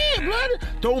 You did, blood.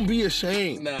 Don't be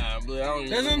ashamed. Nah, blood, I don't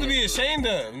There's nothing to be ashamed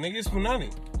of. Nigga, it's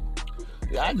Punani.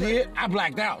 I did. I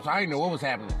blacked out, so I didn't know what was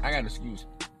happening. I got an excuse.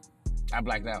 I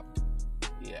blacked out.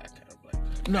 Yeah, I kind of blacked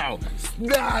out. No.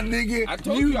 Nah, nigga. I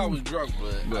told you I was drunk,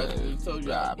 blood. I just told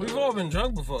you I was We've drunk. all been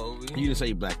drunk before. You didn't say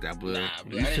you blacked out, blood. Nah,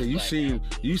 blood, You I said didn't you black seen.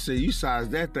 out. You said you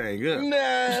sized that thing up.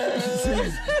 Nah.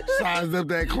 Sized up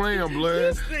that clam,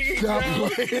 blood. Stop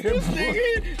playing,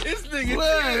 This nigga,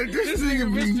 Blood, this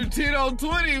nigga be. Mr. 10 on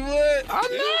 20, blood.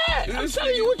 I'm not. I'm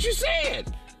telling you what you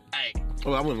said. Hey,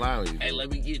 Oh, I wouldn't lie on you. hey, let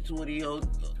me get 20 on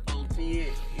 10.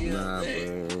 Nah,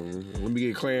 bro. Let me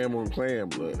get clam on clam,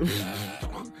 blood.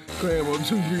 Clam on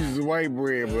 2 pieces of white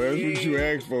bread, blood. That's what you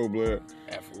asked for, blood.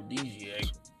 Aphrodisiac.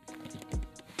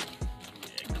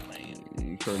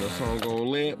 You turn that song on,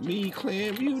 let me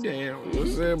clam you down. You know what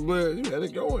I'm saying, blood? You had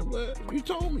it going, blood. You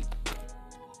told me.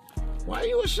 Why are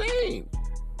you ashamed?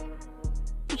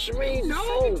 What you mean,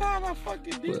 no? Second time I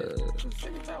fucking did it. Blood. The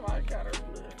second time I got her,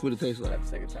 blood. What it taste like? The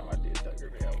second time I did tuck her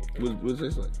down. What it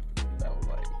taste like? That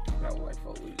was like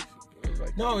 4 weeks. It was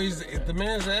like No, the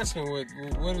man's asking what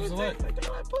is it like? like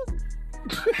pussy.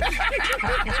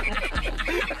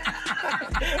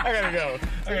 I gotta go.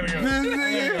 This I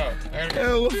nigga, gotta go.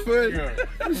 hella funny.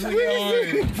 This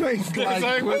nigga tastes like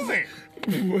Sorry, pussy.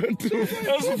 What the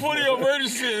That was some 40-year murder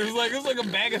shit. It was like a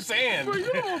bag of sand.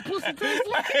 You know what pussy tastes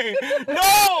like? Hey,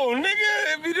 no,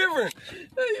 nigga, it'd be different.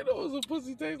 Hey, you know what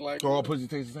pussy tastes like? all pussy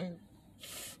tastes the same?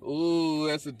 Ooh,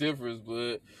 that's the difference,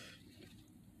 but.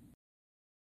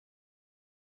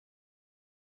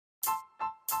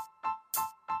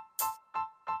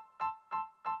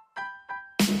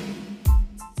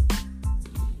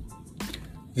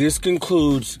 This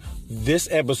concludes this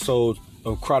episode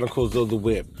of Chronicles of the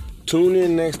Whip. Tune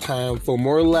in next time for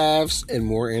more laughs and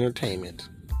more entertainment.